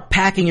start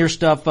packing your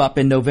stuff up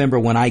in November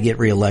when I get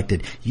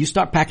reelected. You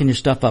start packing your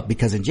stuff up,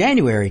 because in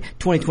January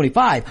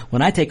 2025,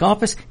 when I take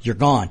office, you're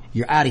gone.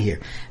 You're out of here.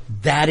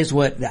 That's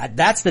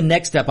the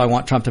next step I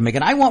want Trump to make.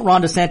 And I want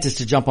Ron DeSantis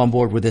to jump on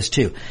board with this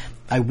too.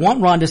 I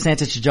want Ron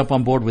DeSantis to jump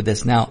on board with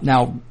this.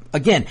 Now,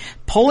 again,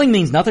 polling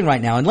means nothing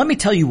right now, and let me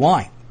tell you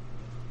why.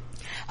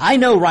 I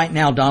know right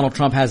now Donald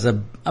Trump has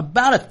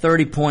about a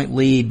 30-point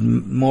lead,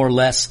 more or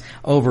less,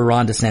 over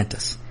Ron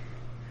DeSantis.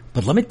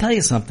 But let me tell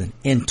you something.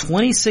 In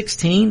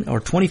 2016 or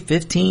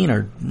 2015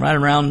 or right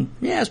around,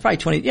 it's probably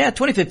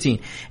 2015.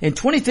 In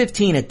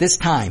 2015 at this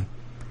time,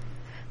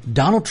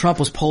 Donald Trump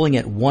was polling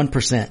at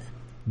 1%.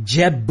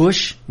 Jeb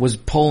Bush was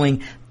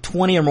polling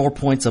 20 or more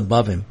points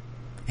above him.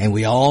 And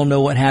we all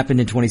know what happened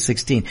in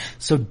 2016.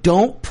 So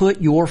don't put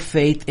your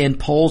faith in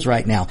polls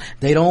right now.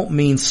 They don't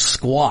mean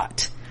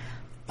squat.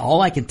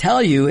 All I can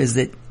tell you is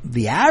that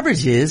the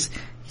average is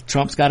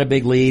Trump's got a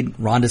big lead.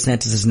 Ron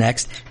DeSantis is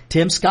next.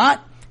 Tim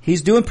Scott,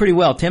 he's doing pretty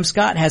well. Tim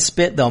Scott has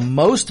spent the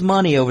most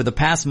money over the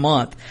past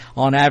month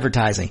on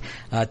advertising.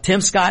 Tim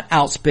Scott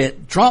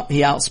outspent Trump.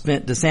 He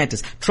outspent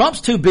DeSantis.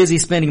 Trump's too busy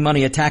spending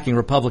money attacking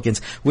Republicans,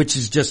 which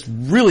is just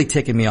really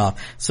ticking me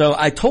off. So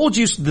I told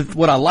you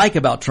what I like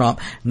about Trump.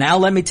 Now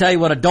let me tell you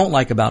what I don't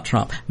like about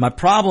Trump. My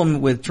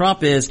problem with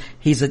Trump is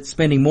he's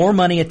spending more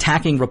money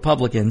attacking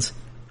Republicans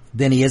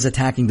than he is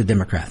attacking the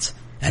Democrats.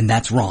 And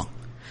that's wrong.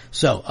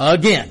 So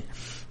again,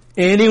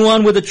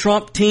 anyone with a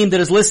Trump team that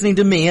is listening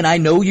to me, and I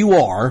know you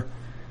are,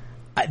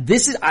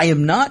 I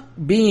am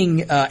not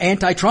being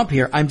anti-Trump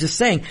here. I'm just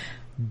saying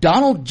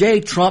Donald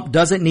J. Trump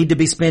doesn't need to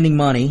be spending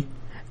money,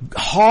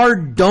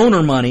 hard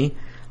donor money,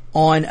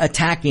 on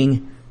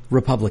attacking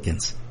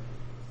Republicans.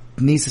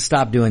 He needs to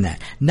stop doing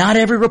that. Not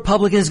every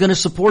Republican is going to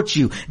support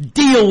you.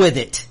 Deal with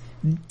it.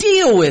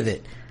 Deal with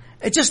it.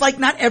 It's just like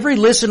not every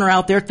listener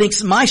out there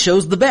thinks my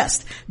show's the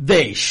best.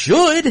 They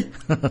should,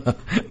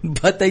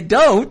 but they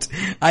don't.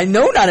 I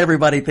know not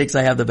everybody thinks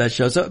I have the best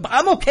show, so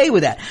I'm okay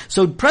with that.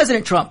 So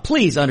President Trump,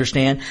 please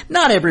understand,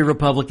 not every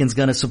Republican's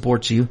going to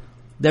support you.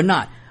 They're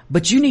not.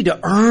 But you need to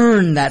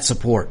earn that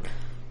support.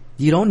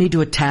 You don't need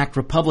to attack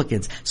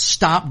Republicans.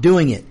 Stop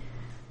doing it.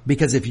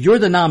 Because if you're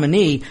the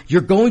nominee, you're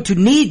going to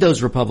need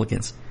those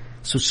Republicans.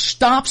 So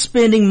stop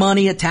spending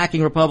money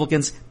attacking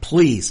Republicans,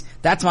 please.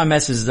 That's my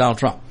message to Donald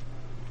Trump.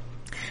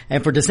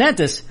 And for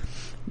DeSantis,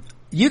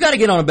 you got to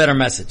get on a better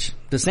message.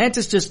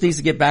 DeSantis just needs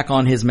to get back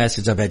on his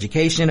message of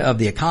education, of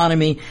the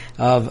economy,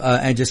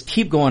 and just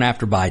keep going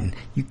after Biden.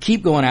 You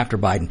keep going after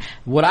Biden.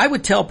 What I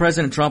would tell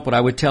President Trump, what I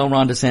would tell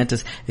Ron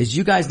DeSantis, is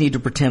you guys need to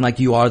pretend like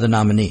you are the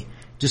nominee.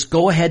 Just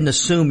go ahead and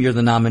assume you're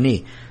the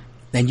nominee.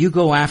 Then you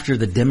go after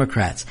the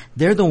Democrats.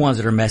 They're the ones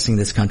that are messing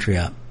this country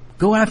up.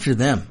 Go after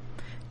them.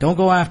 Don't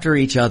go after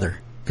each other,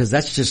 because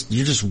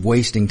you're just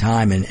wasting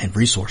time and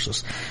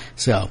resources.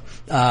 So,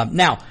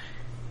 now,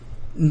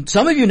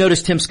 some of you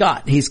noticed Tim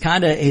Scott. He's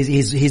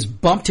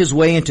bumped his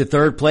way into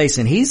third place,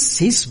 and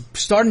he's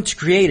starting to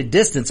create a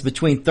distance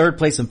between third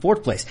place and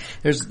fourth place.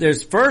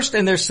 There's first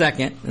and there's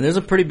second, and there's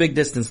a pretty big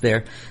distance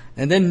there.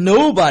 And then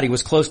nobody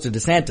was close to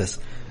DeSantis.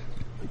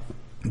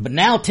 But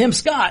now Tim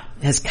Scott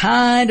has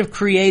kind of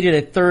created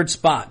a third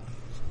spot.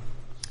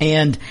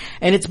 And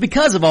it's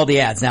because of all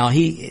the ads. Now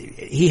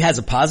he has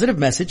a positive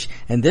message,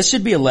 and this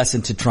should be a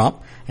lesson to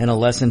Trump and a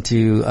lesson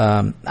to,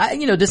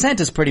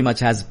 DeSantis pretty much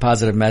has a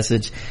positive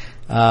message.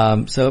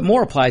 So it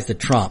more applies to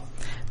Trump.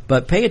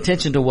 But pay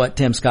attention to what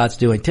Tim Scott's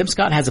doing. Tim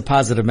Scott has a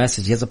positive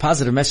message. He has a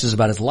positive message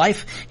about his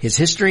life, his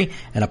history,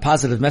 and a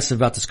positive message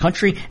about this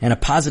country, and a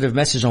positive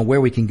message on where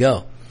we can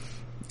go.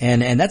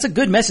 And that's a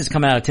good message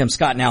coming out of Tim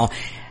Scott. Now,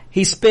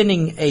 he's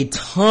spending a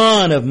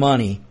ton of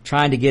money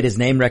trying to get his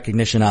name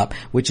recognition up,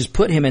 which has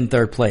put him in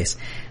third place.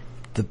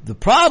 The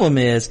problem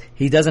is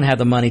he doesn't have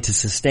the money to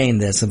sustain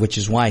this, which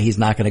is why he's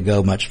not going to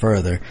go much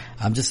further.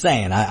 I'm just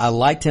saying, I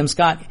like Tim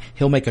Scott.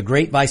 He'll make a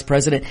great vice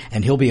president,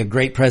 and he'll be a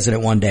great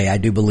president one day, I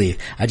do believe.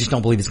 I just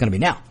don't believe it's going to be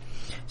now.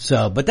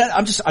 So, but that,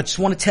 I just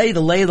want to tell you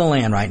the lay of the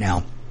land right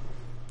now.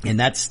 And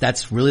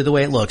that's really the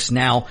way it looks.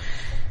 Now,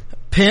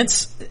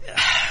 Pence,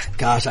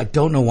 gosh, I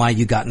don't know why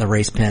you got in the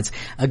race, Pence.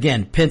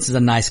 Again, Pence is a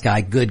nice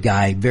guy,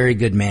 very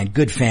good man,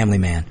 good family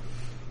man.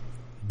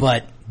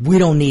 But we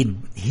don't need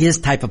his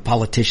type of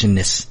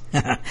politician-ness,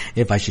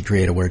 if I should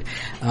create a word.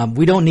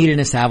 We don't need an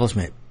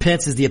establishment.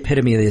 Pence is the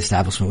epitome of the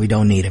establishment. We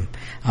don't need him.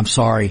 I'm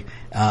sorry.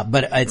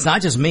 But it's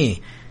not just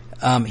me.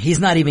 He's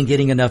not even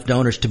getting enough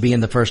donors to be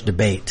in the first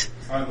debate.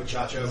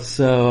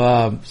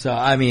 So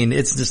I mean,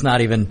 it's just not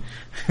even,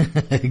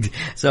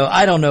 so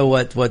I don't know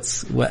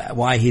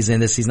why he's in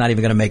this. He's not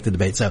even going to make the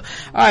debate. So,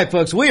 alright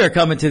folks, we are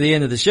coming to the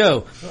end of the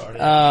show.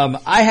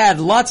 I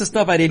had lots of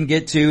stuff I didn't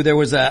get to. There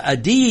was a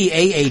DEA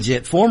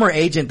agent, former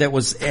agent that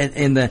was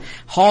in the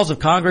halls of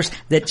Congress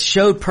that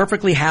showed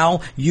perfectly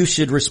how you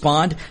should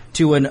respond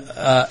to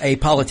a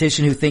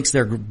politician who thinks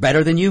they're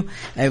better than you.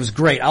 It was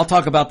great. I'll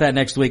talk about that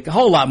next week. A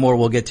whole lot more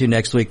we'll get to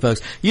next week,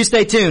 folks. You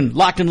stay tuned.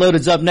 Locked and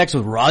Loaded's up next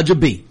with Roger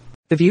B.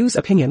 The views,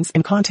 opinions,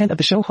 and content of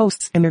the show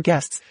hosts and their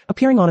guests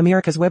appearing on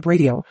America's Web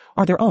Radio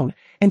are their own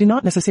and do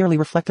not necessarily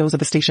reflect those of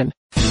the station.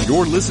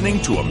 You're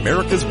listening to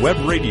America's Web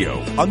Radio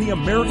on the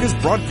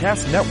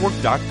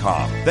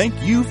AmericasBroadcastNetwork.com.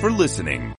 Thank you for listening.